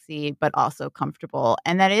feel sexy but also comfortable.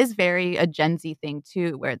 And that is very a Gen Z thing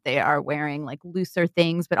too, where they are wearing like looser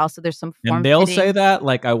things, but also there's some form. And they'll say that,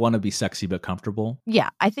 like, I want to be sexy but comfortable. Yeah,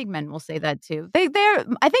 I think men will say that too. I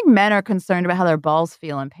think men are concerned about how their balls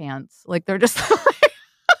feel in pants. Like they're just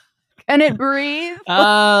can it breathe?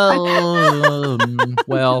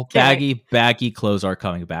 Well, baggy clothes are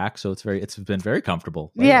coming back, so it's been very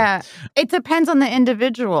comfortable lately. Yeah, it depends on the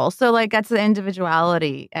individual. So like that's the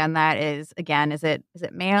individuality, and that is again, is it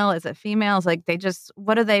male? Is it female? It's like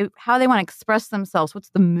how they want to express themselves? What's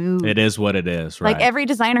the mood? It is what it is, right? Like every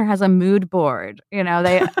designer has a mood board. We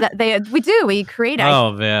create.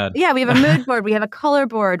 Oh man, yeah, we have a mood board. We have a color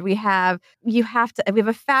board. We have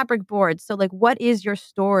a fabric board. So like, what is your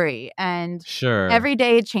story? And sure, every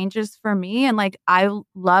day it changes for me. And like, I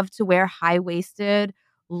love to wear high-waisted,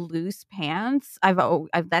 loose pants.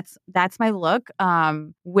 That's my look.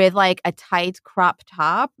 With like a tight crop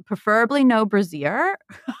top, preferably no brassiere,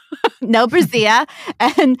 no brassiere,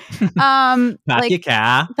 and like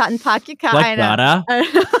cotton pakika. I know.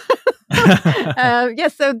 Yeah,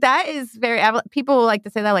 so that is very. People like to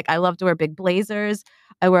say that. Like, I love to wear big blazers.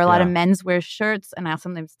 I wear a lot of menswear shirts, and I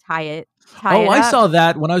sometimes tie it. I saw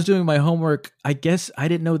that when I was doing my homework. I guess I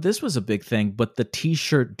didn't know this was a big thing, but the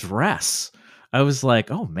t-shirt dress. I was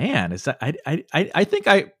like, oh man, is that? I think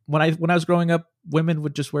when I was growing up, women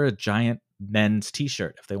would just wear a giant men's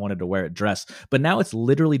t-shirt if they wanted to wear a dress, but now it's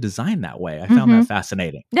literally designed that way. I found that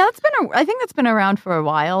fascinating. Yeah, I think that's been around for a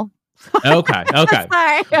while. Okay.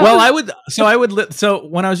 Well, so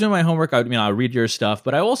when I was doing my homework, I read your stuff,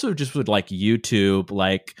 but I also just would like YouTube,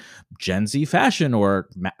 like Gen Z fashion or,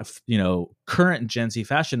 current Gen Z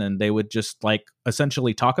fashion. And they would just like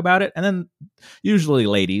essentially talk about it. And then usually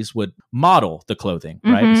ladies would model the clothing,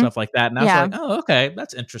 right? And stuff like that. And I was like, oh, okay,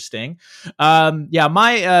 that's interesting.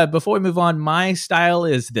 Before we move on, my style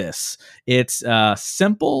is this. It's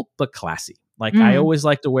simple, but classy. Like I always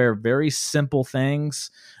like to wear very simple things,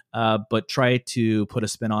 but try to put a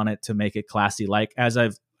spin on it to make it classy. Like as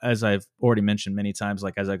I've already mentioned many times,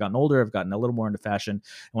 like as I've gotten older, I've gotten a little more into fashion. And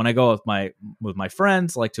when I go with my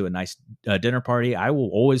friends, like to a nice dinner party, I will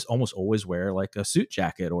almost always wear like a suit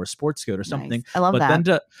jacket or a sports coat or something. Nice. I love that.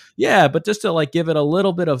 Then but just to like give it a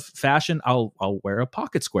little bit of fashion, I'll wear a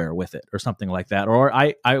pocket square with it or something like that. Or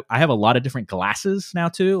I have a lot of different glasses now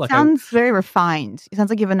too. Like sounds very refined. It sounds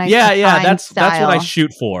like you have a nice that's style. That's what I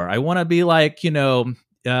shoot for. I want to be like,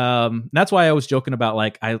 that's why I was joking about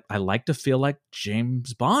like I like to feel like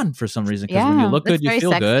James Bond for some reason, because when you look good, you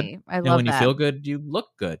feel good. And when you feel good, you look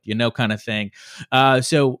good, kind of thing.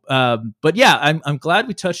 But yeah, I'm glad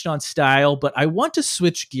we touched on style, but I want to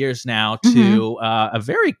switch gears now to a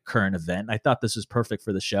very current event. I thought this was perfect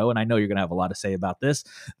for the show, and I know you're gonna have a lot to say about this.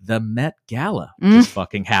 The Met Gala just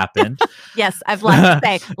fucking happened. Yes, I've lots to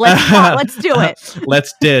say. Let's do it.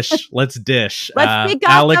 Let's dish. Let's pick up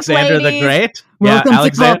Alexander the Great. Welcome to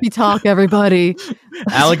Coffee Talk, everybody.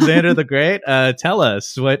 Alexander the Great. Tell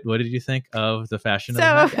us, what did you think of the fashion of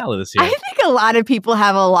the Met Gala this year? I think a lot of people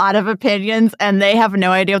have a lot of opinions, and they have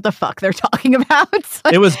no idea what the fuck they're talking about.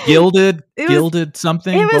 It was gilded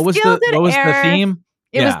something. What was the theme?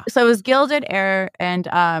 It was gilded air,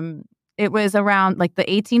 and it was around like the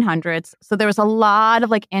 1800s. So there was a lot of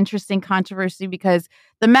like interesting controversy because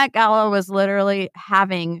the Met Gala was literally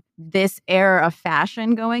having this era of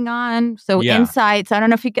fashion going on. So inside, so I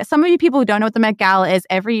don't know if you get some of you people who don't know what the Met Gala is.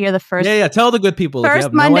 Every year, the first tell the good people first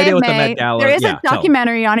if you have Monday no idea of what May, the Met Gala. There is a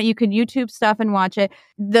documentary on it. You can YouTube stuff and watch it.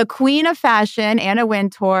 The Queen of Fashion, Anna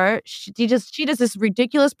Wintour, she does this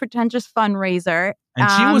ridiculous, pretentious fundraiser. And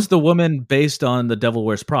she was the woman based on The Devil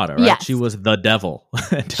Wears Prada, right? Yes. She was the devil.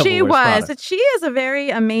 She was. Prada. She is a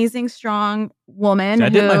very amazing, strong woman. See, I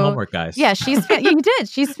did my homework, guys. Yeah, you did.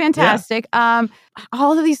 She's fantastic. Yeah.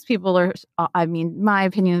 All of these people are, my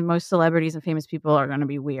opinion, most celebrities and famous people are going to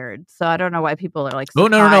be weird. So I don't know why people are like,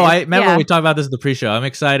 surprised. No. I remember we talked about this in the pre-show. I'm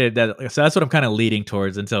excited so that's what I'm kind of leading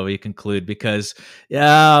towards until we conclude, because,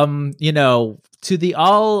 let me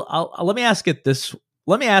ask it this.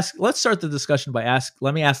 Let's start the discussion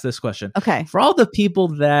let me ask this question. Okay. For all the people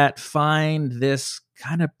that find this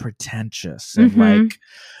kind of pretentious and like,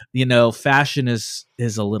 fashion is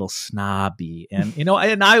a little snobby, and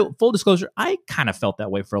I full disclosure, I kind of felt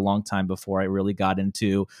that way for a long time before I really got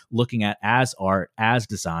into looking at as art, as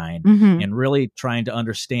design, and really trying to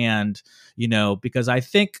understand, because I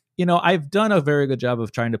think, I've done a very good job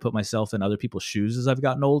of trying to put myself in other people's shoes as I've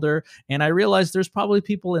gotten older, and I realized there's probably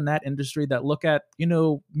people in that industry that look at,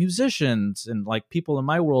 musicians and like people in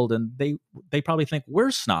my world, and they probably think we're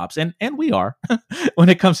snobs, and we are when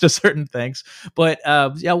it comes to certain things. But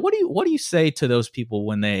what do you say to those people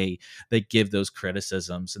when they give those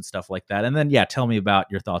criticisms and stuff like that? And then tell me about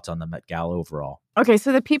your thoughts on the Met Gala overall. Okay,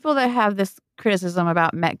 so the people that have this criticism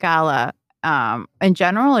about Met Gala in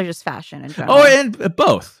general, or just fashion in general? Oh, and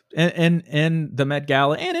both. In the Met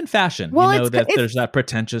Gala and in fashion, well, there's that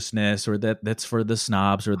pretentiousness, or that's for the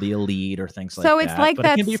snobs or the elite or things like that. So it's like but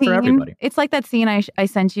that it can be scene. For everybody. It's like that scene I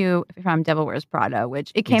sent you from Devil Wears Prada,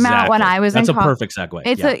 which it came out when I was in college. That's a perfect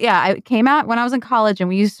segue. It came out when I was in college, and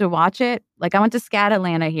we used to watch it. Like I went to SCAD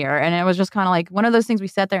Atlanta here, and it was just kind of like one of those things we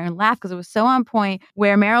sat there and laughed because it was so on point.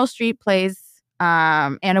 Where Meryl Streep plays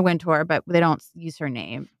Anna Wintour, but they don't use her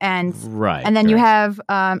name. And then you have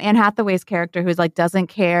Anne Hathaway's character who's like doesn't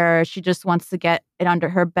care. She just wants to get it under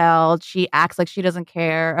her belt. She acts like she doesn't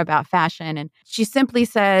care about fashion. And she simply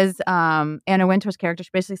says, Anna Wintour's character,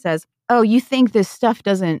 she basically says, oh, you think this stuff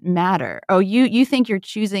doesn't matter. Oh, you think you're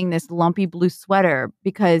choosing this lumpy blue sweater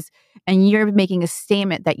and you're making a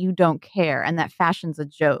statement that you don't care and that fashion's a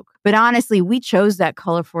joke. But honestly, we chose that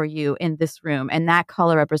color for you in this room, and that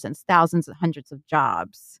color represents thousands and hundreds of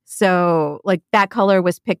jobs. So like that color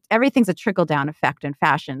was picked. Everything's a trickle down effect in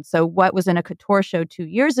fashion. So what was in a couture show 2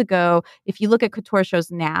 years ago, if you look at couture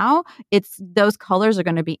shows now, it's those colors are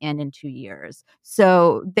going to be in 2 years.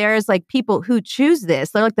 So there's like people who choose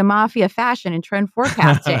this. They're like the mafia fashion and trend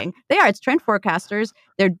forecasting. It's trend forecasters.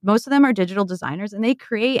 Most of them are digital designers, and they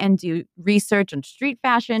create and do research on street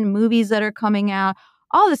fashion, movies that are coming out,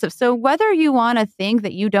 all this stuff. So whether you want to think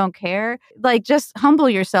that you don't care, like just humble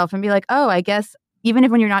yourself and be like, oh, I guess even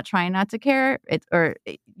if when you're not trying not to care,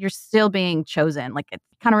 you're still being chosen. Like it's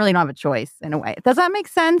kind of really don't have a choice in a way. Does that make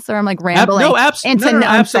sense? Or I'm like rambling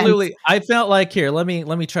absolutely. I felt like here. Let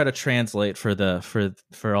me try to translate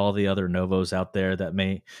for all the other Novos out there that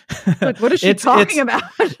may. Like, what is she talking about?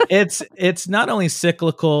 it's not only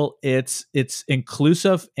cyclical. It's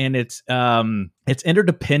inclusive, and it's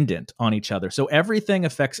interdependent on each other. So everything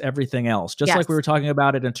affects everything else. Just like we were talking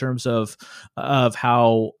about it in terms of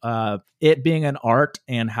how it being an art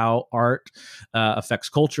and how art affects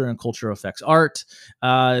culture and culture affects art.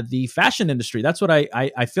 The fashion industry, that's what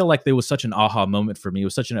I feel like there was such an aha moment for me. It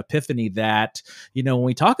was such an epiphany that, when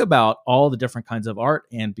we talk about all the different kinds of art,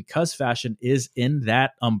 and because fashion is in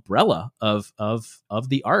that umbrella of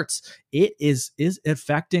the arts, it is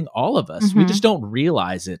affecting all of us. Mm-hmm. We just don't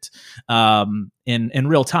realize it in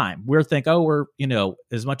real time. We're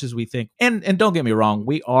as much as we think, and don't get me wrong,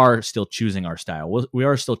 we are still choosing our style. We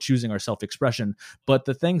are still choosing our self-expression, but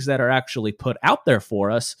the things that are actually put out there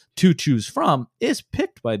for us to choose from is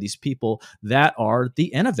picked by these people that are the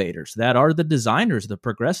innovators, that are the designers, the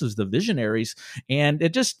progressives, the visionaries. And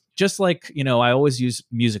it just like, I always use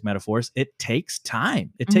music metaphors. It takes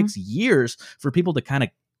time. It takes years for people to kind of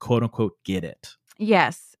quote unquote get it.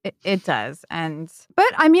 Yes. It does. But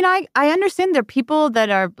I mean, I understand there are people that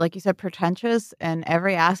are, like you said, pretentious in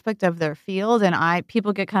every aspect of their field. And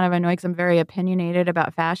people get kind of annoyed because I'm very opinionated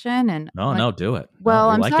about fashion. And no, do it. Well,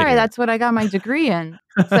 I'm sorry. That's what I got my degree in.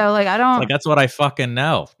 So like, I don't like, that's what I fucking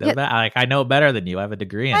know. Yeah. Like, I know better than you. I have a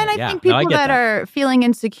degree in it. And I think people that are feeling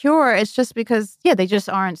insecure, it's just because, they just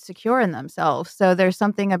aren't secure in themselves. So there's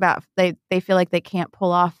something about, they feel like they can't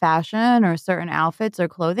pull off fashion or certain outfits or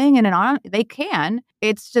clothing. And they can.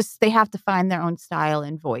 It's just, they have to find their own style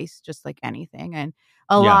and voice, just like anything. And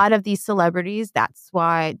a lot of these celebrities, that's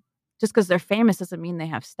why, just because they're famous doesn't mean they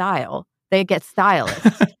have style. They get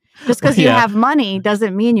stylists. Just because you have money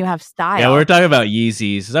doesn't mean you have style. Yeah, we're talking about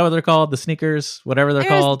Yeezys. Is that what they're called? The sneakers? Whatever they're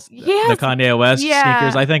called? The Kanye West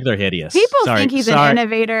sneakers? I think they're hideous. People think he's an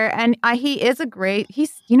innovator, and he is a great...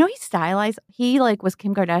 He's stylized. He was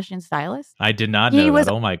Kim Kardashian's stylist. I did not know that.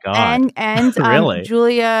 Oh my God. And really?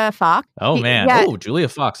 Julia Fox. Oh man. Oh, Julia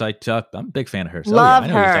Fox. I'm a big fan of hers. Love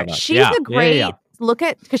her. She's a great... Look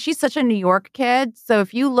at, because she's such a New York kid. So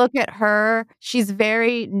if you look at her, she's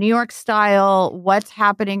very New York style, what's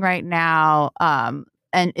happening right now,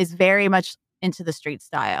 and is very much into the street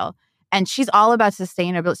style. And she's all about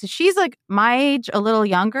sustainability. So she's like my age, a little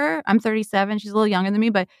younger. I'm 37. She's a little younger than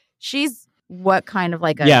me, but she's what kind of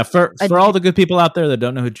like a... for all the good people out there that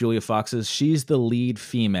don't know who Julia Fox is, she's the lead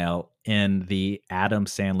female in the Adam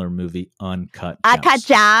Sandler movie Uncut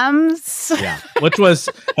Gems. Yeah, which was,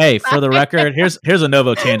 hey, for the record, here's a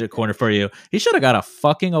Novo tangent corner for you. He should have got a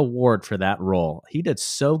fucking award for that role. He did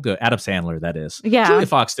so good. Adam Sandler, that is. Yeah. Julia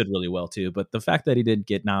Fox did really well too, but the fact that he didn't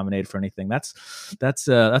get nominated for anything, that's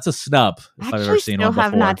a snub if I've ever seen one before. I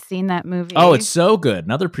have not seen that movie. Oh, it's so good.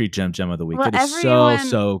 Another pre-gem of the week. It is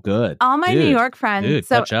so good. All my New York friends,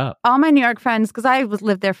 catch up. All my New York friends, because I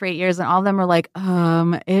lived there for 8 years, and all of them were like,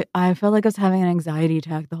 I felt like I was having an anxiety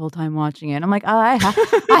attack the whole time watching it. I'm like, I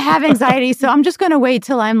have anxiety, so I'm just going to wait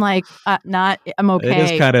till I'm like, I'm okay.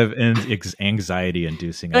 It is kind of anxiety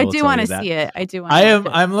inducing. I do want to see it.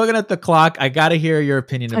 I'm looking at the clock. I got to hear your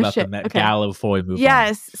opinion about the Met Gala before we move on.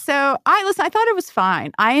 Yes. So I thought it was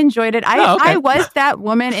fine. I enjoyed it. I was that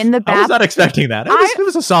woman in the bath. I was not expecting that. It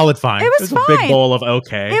was a solid fine. It was fine. A big bowl of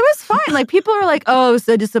okay. It was fine. Like people are like, oh,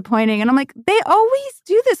 so disappointing. And I'm like, they always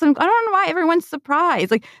do this. I don't know why everyone's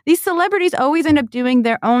surprised. Like these celebrities always end up doing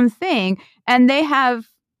their own thing, and they have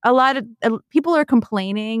a lot of people are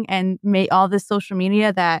complaining and all this social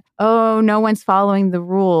media that, oh, no one's following the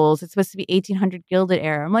rules. It's supposed to be 1800 Gilded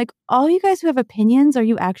Era. I'm like, all you guys who have opinions, are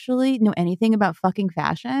you actually know anything about fucking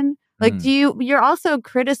fashion? Like, you're also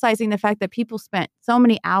criticizing the fact that people spent so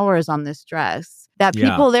many hours on this dress, that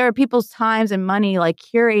there are people's times and money like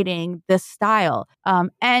curating this style.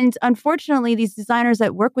 And unfortunately, these designers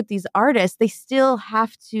that work with these artists, they still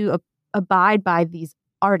have to abide by these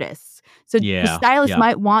artists. So the stylist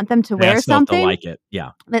might want them to wear something. Like it.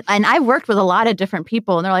 Yeah. And I've worked with a lot of different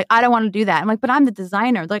people and they're like, I don't want to do that. I'm like, but I'm the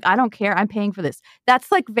designer. Like, I don't care. I'm paying for this.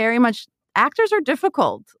 That's like very much, actors are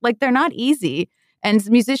difficult. Like, they're not easy. And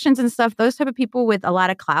musicians and stuff, those type of people with a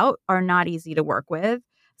lot of clout are not easy to work with.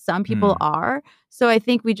 Some people are. So I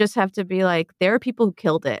think we just have to be like, there are people who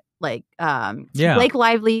killed it. Like Blake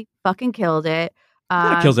Lively fucking killed it.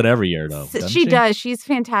 Kills it every year, though. She does. She's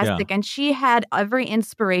fantastic. Yeah. And she had every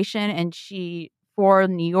inspiration. And for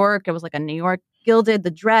New York, it was like a New York gilded, the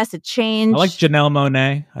dress, it changed. I like Janelle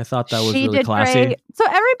Monáe. I thought that was really classy. Great. So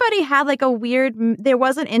everybody had like a weird, there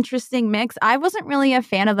was an interesting mix. I wasn't really a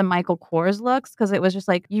fan of the Michael Kors looks because it was just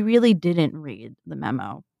like, you really didn't read the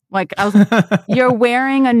memo. Like, I was like, you're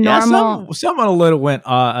wearing a normal. Yeah, someone a little went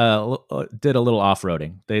did a little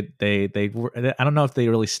off-roading. They were, I don't know if they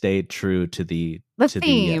really stayed true to the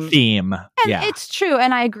theme. And it's true,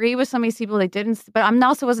 and I agree with some of these people. They didn't, but I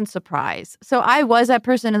also wasn't surprised. So I was that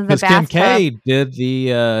person in the bathtub. Kim K did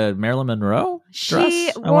the Marilyn Monroe dress.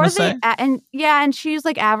 She wore and she was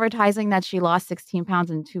like advertising that she lost 16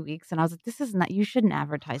 pounds in 2 weeks, and I was like, this is not. You shouldn't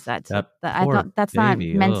advertise that. I thought that's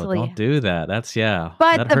baby. not mentally. Don't do that. That's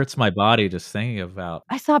But that hurts my body just thinking about.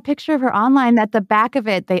 I saw a picture of her online that the back of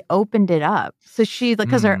it they opened it up, so she's like,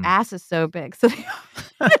 because her ass is so big, so.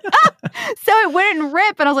 So it wouldn't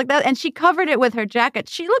rip, and I was like that, and she covered it with her jacket.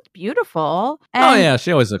 She looked beautiful. And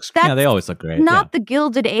she always looks. Yeah, they always look great. Not the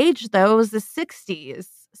Gilded Age though; it was the '60s.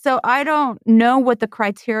 So I don't know what the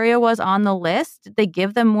criteria was on the list. Did they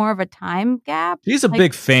give them more of a time gap? She's a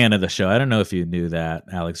big fan of the show. I don't know if you knew that,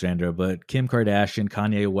 Alexandra, but Kim Kardashian,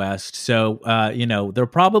 Kanye West. So they're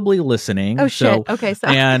probably listening. Oh shit! Okay, so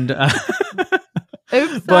and.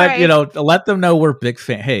 Oops, but let them know we're big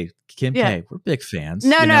fans. Hey, Kim K, we're big fans.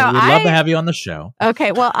 No, we'd love to have you on the show.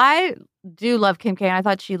 Okay, well, I do love Kim K, and I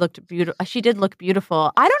thought she looked beautiful. She did look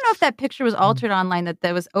beautiful. I don't know if that picture was altered online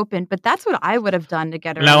that was open, but that's what I would have done to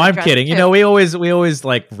get her. No, I'm kidding. Too. We always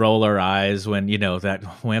like roll our eyes when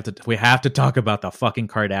that we have to talk about the fucking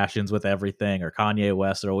Kardashians with everything, or Kanye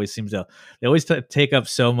West. They always take up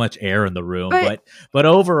so much air in the room. But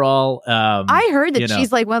overall, I heard that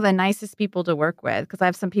she's like one of the nicest people to work with because I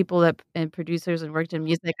have some people and producers and worked in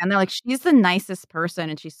music, and they're like, she's the nicest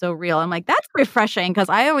person and she's so real. I'm like, that's refreshing because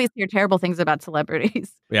I always hear terrible things about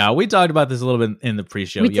celebrities. Yeah, we talked about this a little bit in the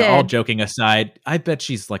pre-show. All joking aside, I bet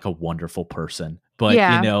she's like a wonderful person. But,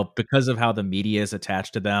 because of how the media is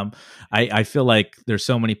attached to them, I feel like there's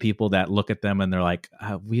so many people that look at them and they're like,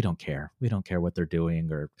 we don't care. We don't care what they're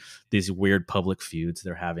doing or these weird public feuds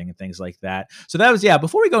they're having and things like that. So that was,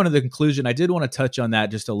 before we go into the conclusion, I did want to touch on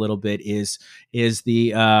that just a little bit is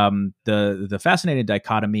the fascinating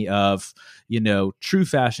dichotomy of, true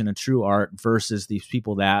fashion and true art versus these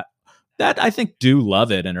people that I think do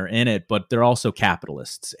love it and are in it, but they're also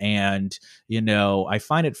capitalists. And, I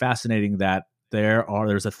find it fascinating that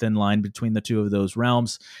there's a thin line between the two of those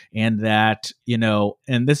realms, and that,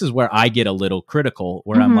 and this is where I get a little critical,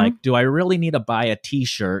 where I'm like, do I really need to buy a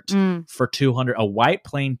t-shirt for $200, a white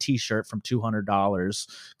plain t-shirt from $200,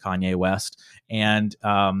 Kanye West? And,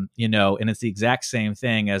 and it's the exact same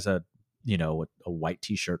thing as a white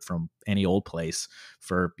t-shirt from any old place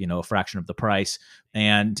for, a fraction of the price.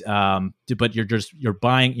 And, but you're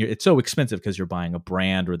buying, it's so expensive because you're buying a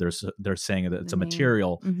brand, or they're saying that it's a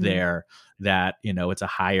material there that, it's a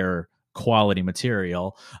higher quality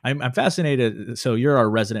material. I'm fascinated. So you're our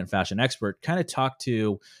resident fashion expert. Kind of talk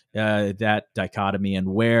to that dichotomy and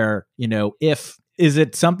where, is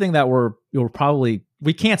it something that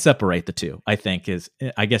we can't separate the two, I think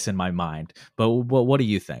I guess in my mind, but what do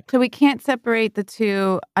you think? So we can't separate the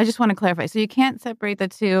two. I just want to clarify. So you can't separate the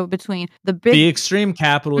two between the extreme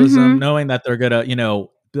capitalism, knowing that they're going to,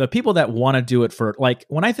 the people that want to do it for, like,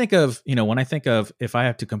 when I think of if I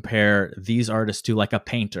have to compare these artists to like a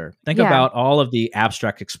painter, think about all of the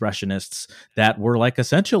abstract expressionists that were like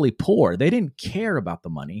essentially poor. They didn't care about the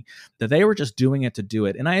money, that they were just doing it to do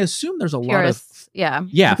it. And I assume there's a lot of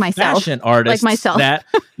like fashion artists like myself that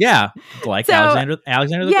like Alexander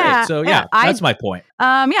the Great. So that's my point.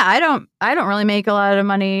 I don't really make a lot of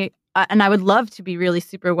money and I would love to be really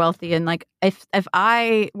super wealthy. And like, if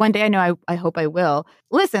I one day, I know I hope I will.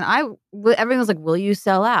 Listen, everyone was like, "Will you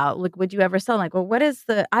sell out? Like, would you ever sell?" I'm like, well, what is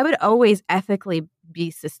the? I would always ethically be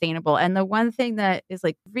sustainable. And the one thing that is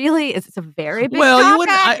like really it's a very big well, you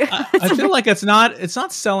topic. wouldn't. I feel like it's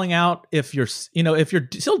not selling out if you're if you're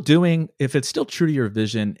still doing if it's still true to your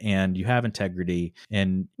vision and you have integrity.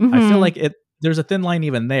 And I feel like there's a thin line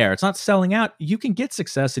even there. It's not selling out. You can get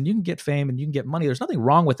success and you can get fame and you can get money. There's nothing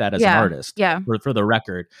wrong with that as an artist. Yeah. For the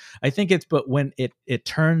record, I think but when it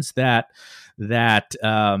turns that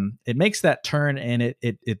it makes that turn and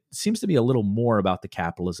it seems to be a little more about the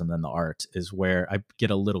capitalism than the art is where I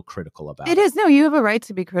get a little critical about it. It is. No, you have a right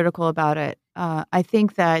to be critical about it. I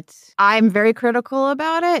think that I'm very critical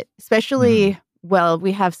about it, especially. Well,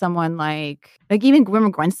 we have someone like even remember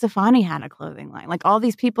Gwen Stefani had a clothing line. Like all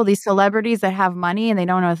these people, these celebrities that have money and they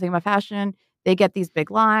don't know anything about fashion, they get these big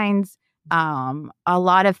lines. A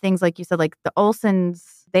lot of things, like you said, like the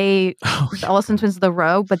Olsens, the Olsen twins, The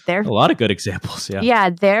Row, but they're a lot of good examples. Yeah,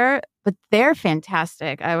 they're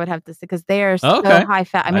fantastic. I would have to say because they are so high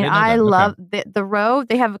fat. I mean, I love the Row.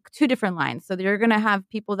 They have two different lines, so you're gonna have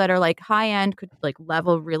people that are like high end, could like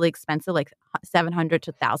level really expensive, like $700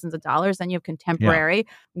 to thousands of dollars. Then you have contemporary,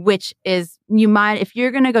 which is if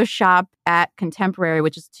you're gonna go shop at contemporary,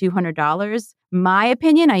 which is $200. My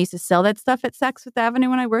opinion, I used to sell that stuff at Saks Fifth Avenue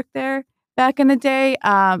when I worked there back in the day.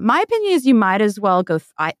 My opinion is you might as well go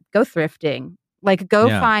thrifting. Like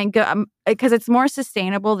find because it's more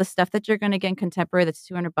sustainable. The stuff that you're going to get in contemporary that's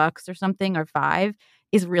 $200 or something or $5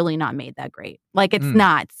 is really not made that great. Like it's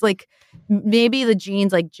not. It's like maybe the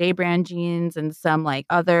jeans, like J brand jeans and some like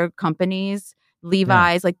other companies,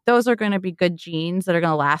 Levi's, like those are going to be good jeans that are going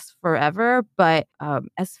to last forever. But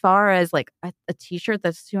as far as like a t-shirt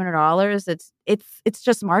that's $200, it's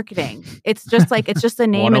just marketing. It's just like, it's just a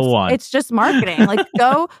name. It's just marketing. Like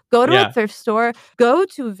go to a thrift store, go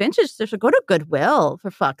to a vintage thrift store, go to Goodwill for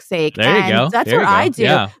fuck's sake. There you go. That's what I do.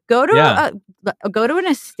 Yeah. Go to an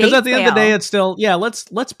estate. Because at the end of the day, it's still,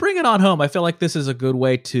 let's bring it on home. I feel like this is a good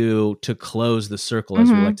way to close the circle, as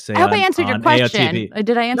we like to say. I hope I answered your question. AOTV.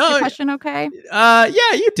 Did I answer your question okay?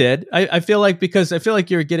 Yeah, you did. I feel like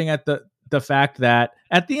you're getting at the fact that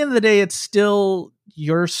at the end of the day, it's still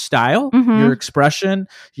your style, your expression,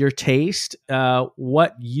 your taste,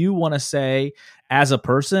 what you want to say as a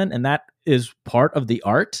person, and that is part of the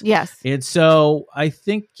art. Yes. And so I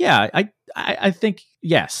think, I think,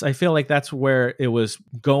 yes, I feel like that's where it was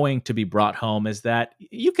going to be brought home, is that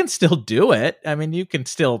you can still do it. I mean, you can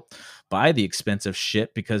still buy the expensive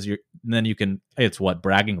shit because it's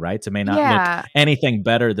bragging rights. It may not look anything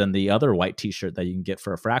better than the other white t-shirt that you can get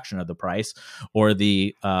for a fraction of the price, or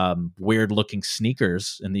the weird looking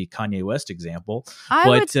sneakers in the Kanye West example. I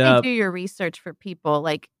would say do your research for people.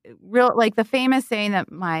 Like the famous saying that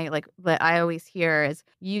that I always hear is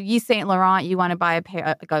Yves Saint Laurent, you want to buy a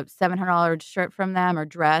 $700 shirt from them or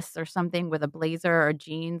dress or something with a blazer or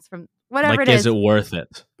jeans from whatever it is. Is it worth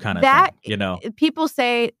it? Kind of thing, you know. People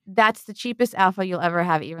say that's the cheapest outfit you'll ever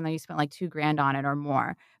have, even though you spent like $2,000 on it or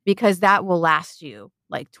more, because that will last you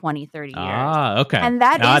like 20, 30 years. Okay. And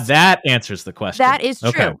that answers the question. That is true.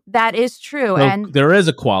 Okay. That is true. So and there is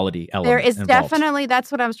a quality element. There is involved. Definitely,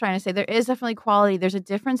 that's what I was trying to say. There is definitely quality. There's a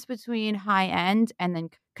difference between high end and then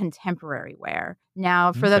contemporary wear.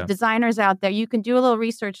 Now, for the designers out there, you can do a little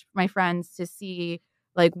research, my friends, to see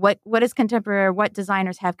like what is contemporary, what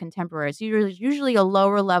designers have contemporary. It's usually a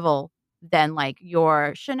lower level than like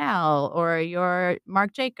your Chanel or your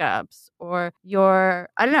Marc Jacobs or your,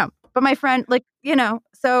 I don't know. But my friend, like,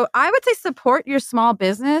 so I would say support your small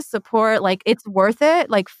business, like it's worth it.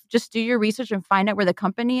 Like just do your research and find out where the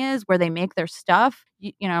company is, where they make their stuff.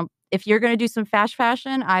 If you're going to do some fast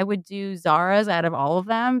fashion, I would do Zara's out of all of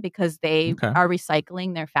them, because they are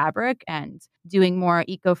recycling their fabric and doing more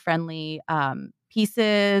eco-friendly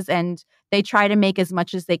pieces, and they try to make as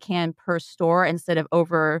much as they can per store instead of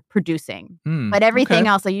overproducing. But everything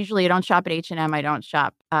else, I don't shop at H&M. I don't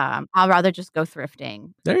shop. I'll rather just go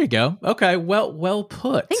thrifting. There you go. Okay. Well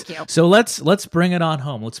put. Thank you. So let's bring it on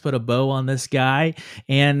home. Let's put a bow on this guy.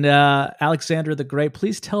 And Alexandra the Great,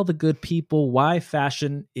 please tell the good people why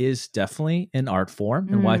fashion is definitely an art form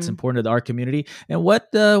and why it's important to the art community, and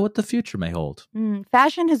what the future may hold.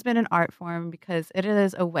 Fashion has been an art form because it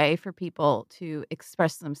is a way for people to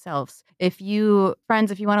express themselves. If you want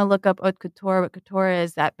to look up haute couture, what couture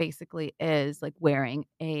is, that basically is like wearing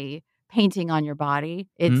a painting on your body.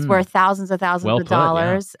 It's worth thousands of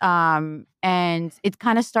dollars. And it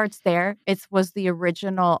kind of starts there. It was the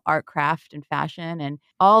original art craft and fashion, and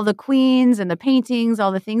all the queens and the paintings,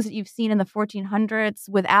 all the things that you've seen in the 1400s.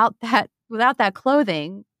 Without that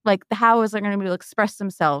clothing, like how is they going to be able to express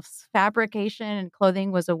themselves? Fabrication and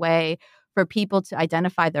clothing was a way for people to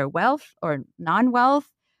identify their wealth or non-wealth,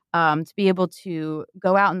 to be able to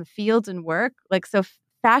go out in the fields and work. Like, so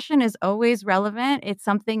fashion is always relevant. It's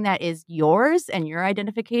something that is yours and your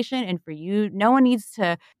identification. And for you, no one needs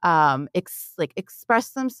to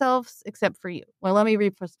express themselves except for you. Well, let me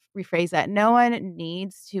rephrase that. No one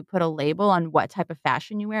needs to put a label on what type of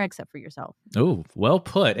fashion you wear except for yourself. Oh, well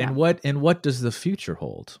put. Yeah. And what does the future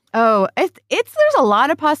hold? Oh, it's there's a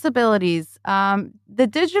lot of possibilities. The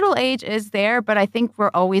digital age is there, but I think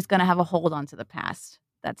we're always going to have a hold onto the past.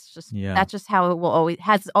 That's just how it will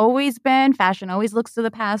always been. Fashion always looks to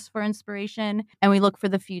the past for inspiration, and we look for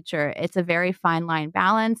the future. It's a very fine line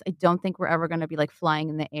balance. I don't think we're ever going to be like flying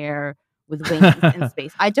in the air with wings in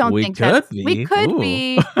space. I don't think we could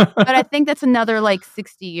be, but I think that's another like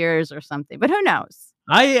 60 years or something. But who knows?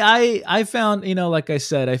 I found, like I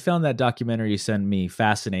said, I found that documentary you sent me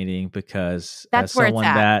fascinating because that's where it's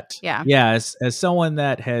at. As someone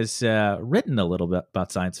that has written a little bit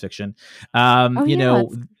about science fiction,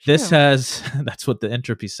 this has, that's what the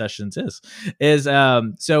Entropy Sessions is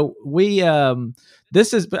so we,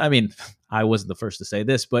 this is, I mean, I wasn't the first to say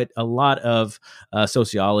this, but a lot of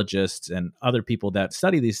sociologists and other people that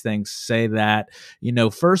study these things say that,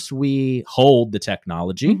 first we hold the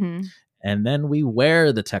technology, mm-hmm. and then we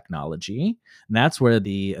wear the technology. And that's where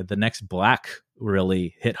the next Black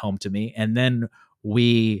really hit home to me. And then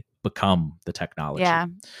we become the technology. Yeah.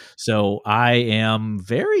 So I am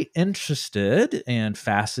very interested and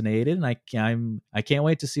fascinated, and I can't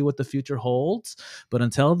wait to see what the future holds. But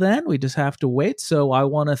until then, we just have to wait. So I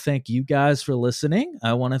want to thank you guys for listening.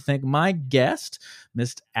 I want to thank my guest,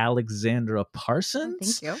 Miss Alexandra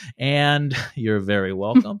Parsons. Thank you. And you're very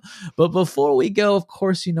welcome. But before we go, of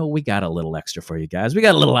course, we got a little extra for you guys. We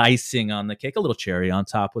got a little icing on the cake, a little cherry on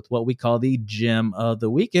top with what we call the Gem of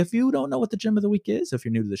the Week. If you don't know what the Gem of the Week is, if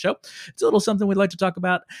you're new to the show, it's a little something we'd like to talk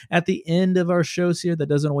about at the end of our shows here that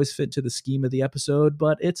doesn't always fit to the scheme of the episode,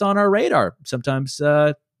 but it's on our radar. Sometimes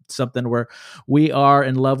something where we are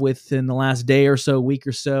in love with in the last day or so, week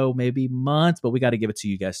or so, maybe months, but we got to give it to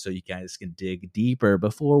you guys so you guys can dig deeper.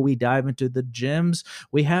 Before we dive into the gems,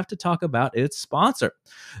 we have to talk about its sponsor.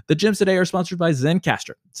 The gems today are sponsored by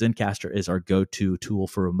Zencastr. Zencastr is our go-to tool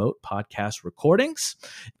for remote podcast recordings.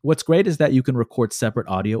 What's great is that you can record separate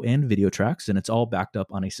audio and video tracks, and it's all backed up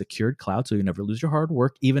on a secured cloud, so you never lose your hard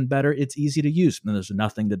work. Even better, it's easy to use, and there's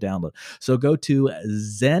nothing to download. So go to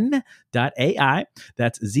zen.ai.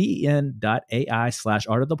 That's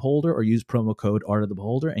zen.ai/Art of the Beholder, or use promo code Art of the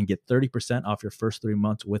Beholder and get 30% off your first 3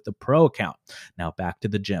 months with the Pro account. Now back to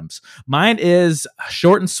the gems. Mine is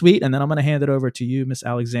short and sweet, and then I'm going to hand it over to you, Miss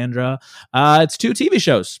Alexandra. It's 2 TV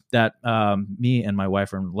shows that me and my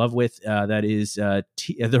wife are in love with. That is,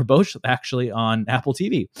 they're both actually on Apple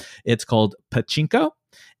TV. It's called Pachinko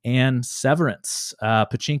and Severance.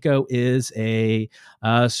 Pachinko is a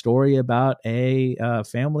story about a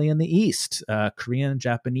family in the East, Korean and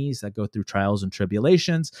Japanese, that go through trials and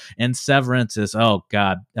tribulations. And Severance is, oh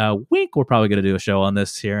God, wink, we're probably going to do a show on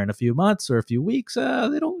this here in a few months or a few weeks.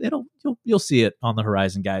 You'll see it on the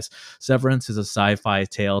horizon, guys. Severance is a sci-fi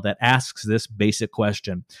tale that asks this basic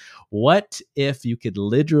question: what if you could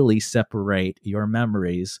literally separate your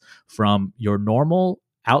memories from your normal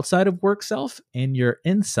outside of work self and your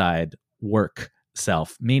inside work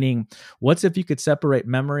self? Meaning, what's if you could separate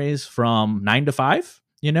memories from 9 to 5,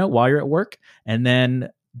 while you're at work, and then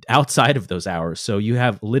outside of those hours? So you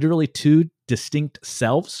have literally 2 distinct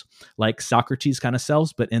selves, like Socrates kind of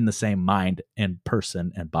selves, but in the same mind and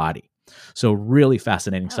person and body. So really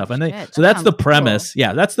fascinating stuff. And that's the premise. Cool.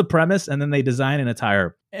 Yeah, that's the premise. And then they design an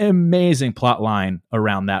entire amazing plot line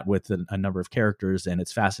around that with a number of characters. And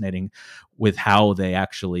it's fascinating with how they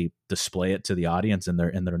actually display it to the audience and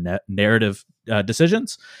their narrative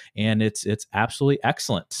decisions. And it's absolutely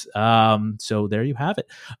excellent. So there you have it.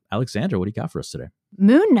 Alexandra, what do you got for us today?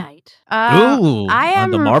 Moon Knight. I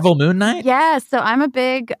am the Marvel Moon Knight. Yeah, so I'm a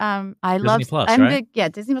big Disney Plus, right?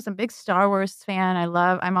 Disney Plus. I'm a big Star Wars fan.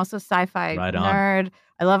 I'm also a sci-fi nerd.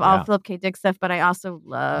 I love all Philip K. Dick stuff, but I also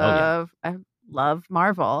I love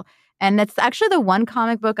Marvel. And it's actually the one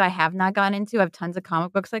comic book I have not gotten into. I have tons of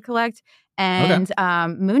comic books I collect. And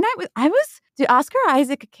Moon Knight, Oscar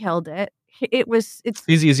Isaac killed it. it's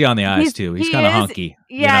He's easy on the eyes too. He's kind of hunky.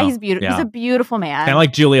 Yeah, he's beautiful. Yeah. He's a beautiful man. Kind of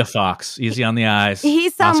like Julia Fox, easy on the eyes.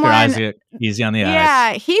 He's Oscar Isaac, easy on the eyes.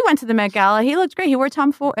 Yeah, he went to the Met Gala. He looked great. He wore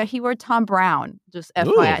Tom Brown. Just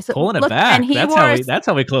FYI, so pulling it back. And that's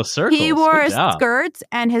how we close circles. He wore a skirt,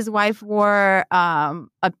 and his wife wore a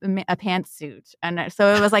pantsuit, and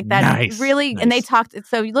so it was like that. Nice. And they talked.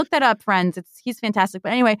 So you look that up, friends. He's fantastic.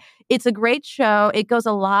 But anyway, it's a great show. It goes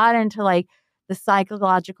a lot into like the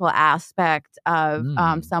psychological aspect of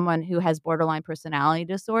someone who has borderline personality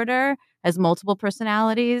disorder, has multiple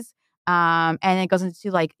personalities. And it goes into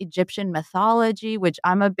like Egyptian mythology, which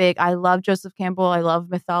I love Joseph Campbell. I love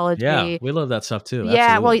mythology. Yeah, we love that stuff too.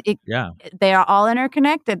 Yeah, they are all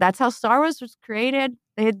interconnected. That's how Star Wars was created.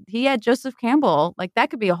 He had Joseph Campbell. Like that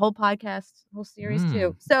could be a whole podcast, whole series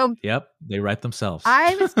too. So yep, they write themselves.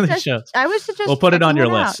 I would suggest we'll put it on your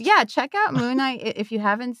list. Yeah, check out Moon Knight if you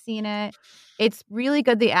haven't seen it. It's really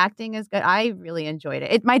good. The acting is good. I really enjoyed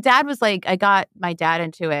it. My dad was like, I got my dad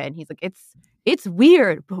into it, and he's like, it's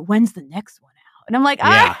weird, but when's the next one out? And I'm like,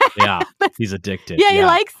 yeah, he's addicted. Yeah, he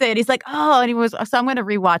likes it. He's like, so I'm going to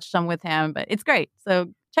rewatch some with him, but it's great.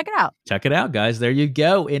 So check it out. Check it out, guys. There you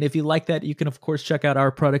go. And if you like that, you can, of course, check out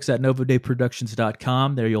our products at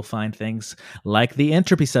novodayproductions.com. There you'll find things like the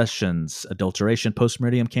Entropy Sessions, Adulteration,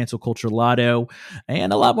 Postmeridium, Cancel Culture, Lotto,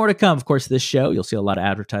 and a lot more to come. Of course, this show, you'll see a lot of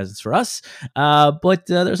advertisements for us. But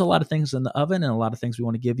there's a lot of things in the oven and a lot of things we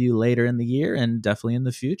want to give you later in the year and definitely in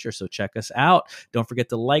the future. So check us out. Don't forget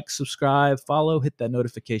to like, subscribe, follow, hit that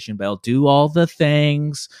notification bell. Do all the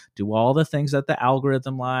things that the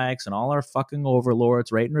algorithm likes and all our fucking overlords.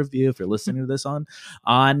 Rate and review. If you're listening to this on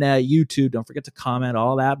YouTube, don't forget to comment,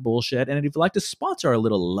 all that bullshit. And if you'd like to sponsor our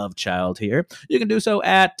little love child here, you can do so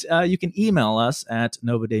you can email us at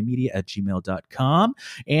novodaymedia@gmail.com.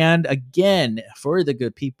 And again, for the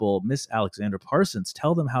good people, Miss Alexandra Parsons,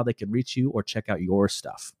 tell them how they can reach you or check out your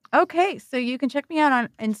stuff. Okay, so you can check me out on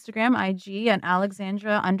Instagram, IG, and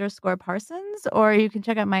Alexandra_Parsons, or you can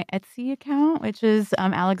check out my Etsy account, which is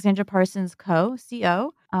Alexandra Parsons Co.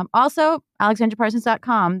 Also,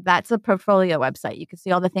 alexandraparsons.com. That's a portfolio website. You can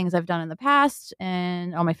see all the things I've done in the past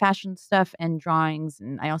and all my fashion stuff and drawings,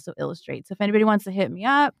 and I also illustrate. So if anybody wants to hit me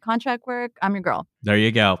up, contract work, I'm your girl. There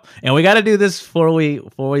you go. And we got to do this before we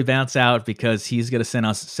bounce out because he's going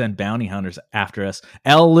to send bounty hunters after us.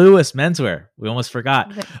 L. Lewis Menswear. We almost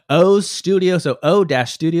forgot. Okay. O-Studio. So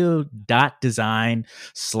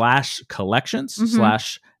o-studio.design/collections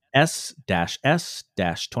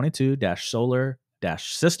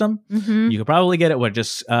 /S-S-22-solar-system. You could probably get it with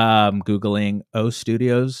just Googling O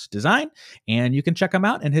Studios Design, and you can check him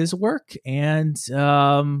out and his work and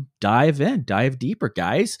dive deeper,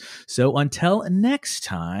 guys. So until next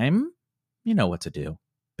time, you know what to do.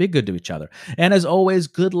 Be good to each other. And as always,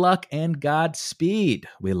 good luck and Godspeed.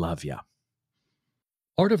 We love you.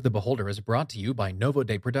 Art of the Beholder is brought to you by Novo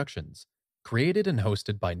Day Productions. Created and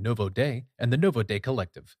hosted by Novo Day and the Novo Day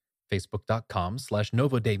Collective.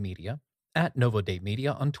 Facebook.com/Novo Day Media. @Novo Day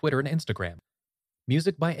Media on Twitter and Instagram.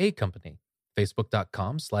 Music by A Company.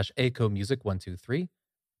 Facebook.com/ACOMusic123.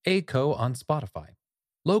 ACO on Spotify.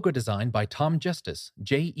 Logo design by Tom Justice,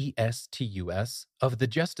 JESTUS, of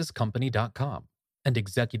thejusticecompany.com. And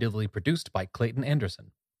executively produced by Clayton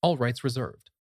Anderson. All rights reserved.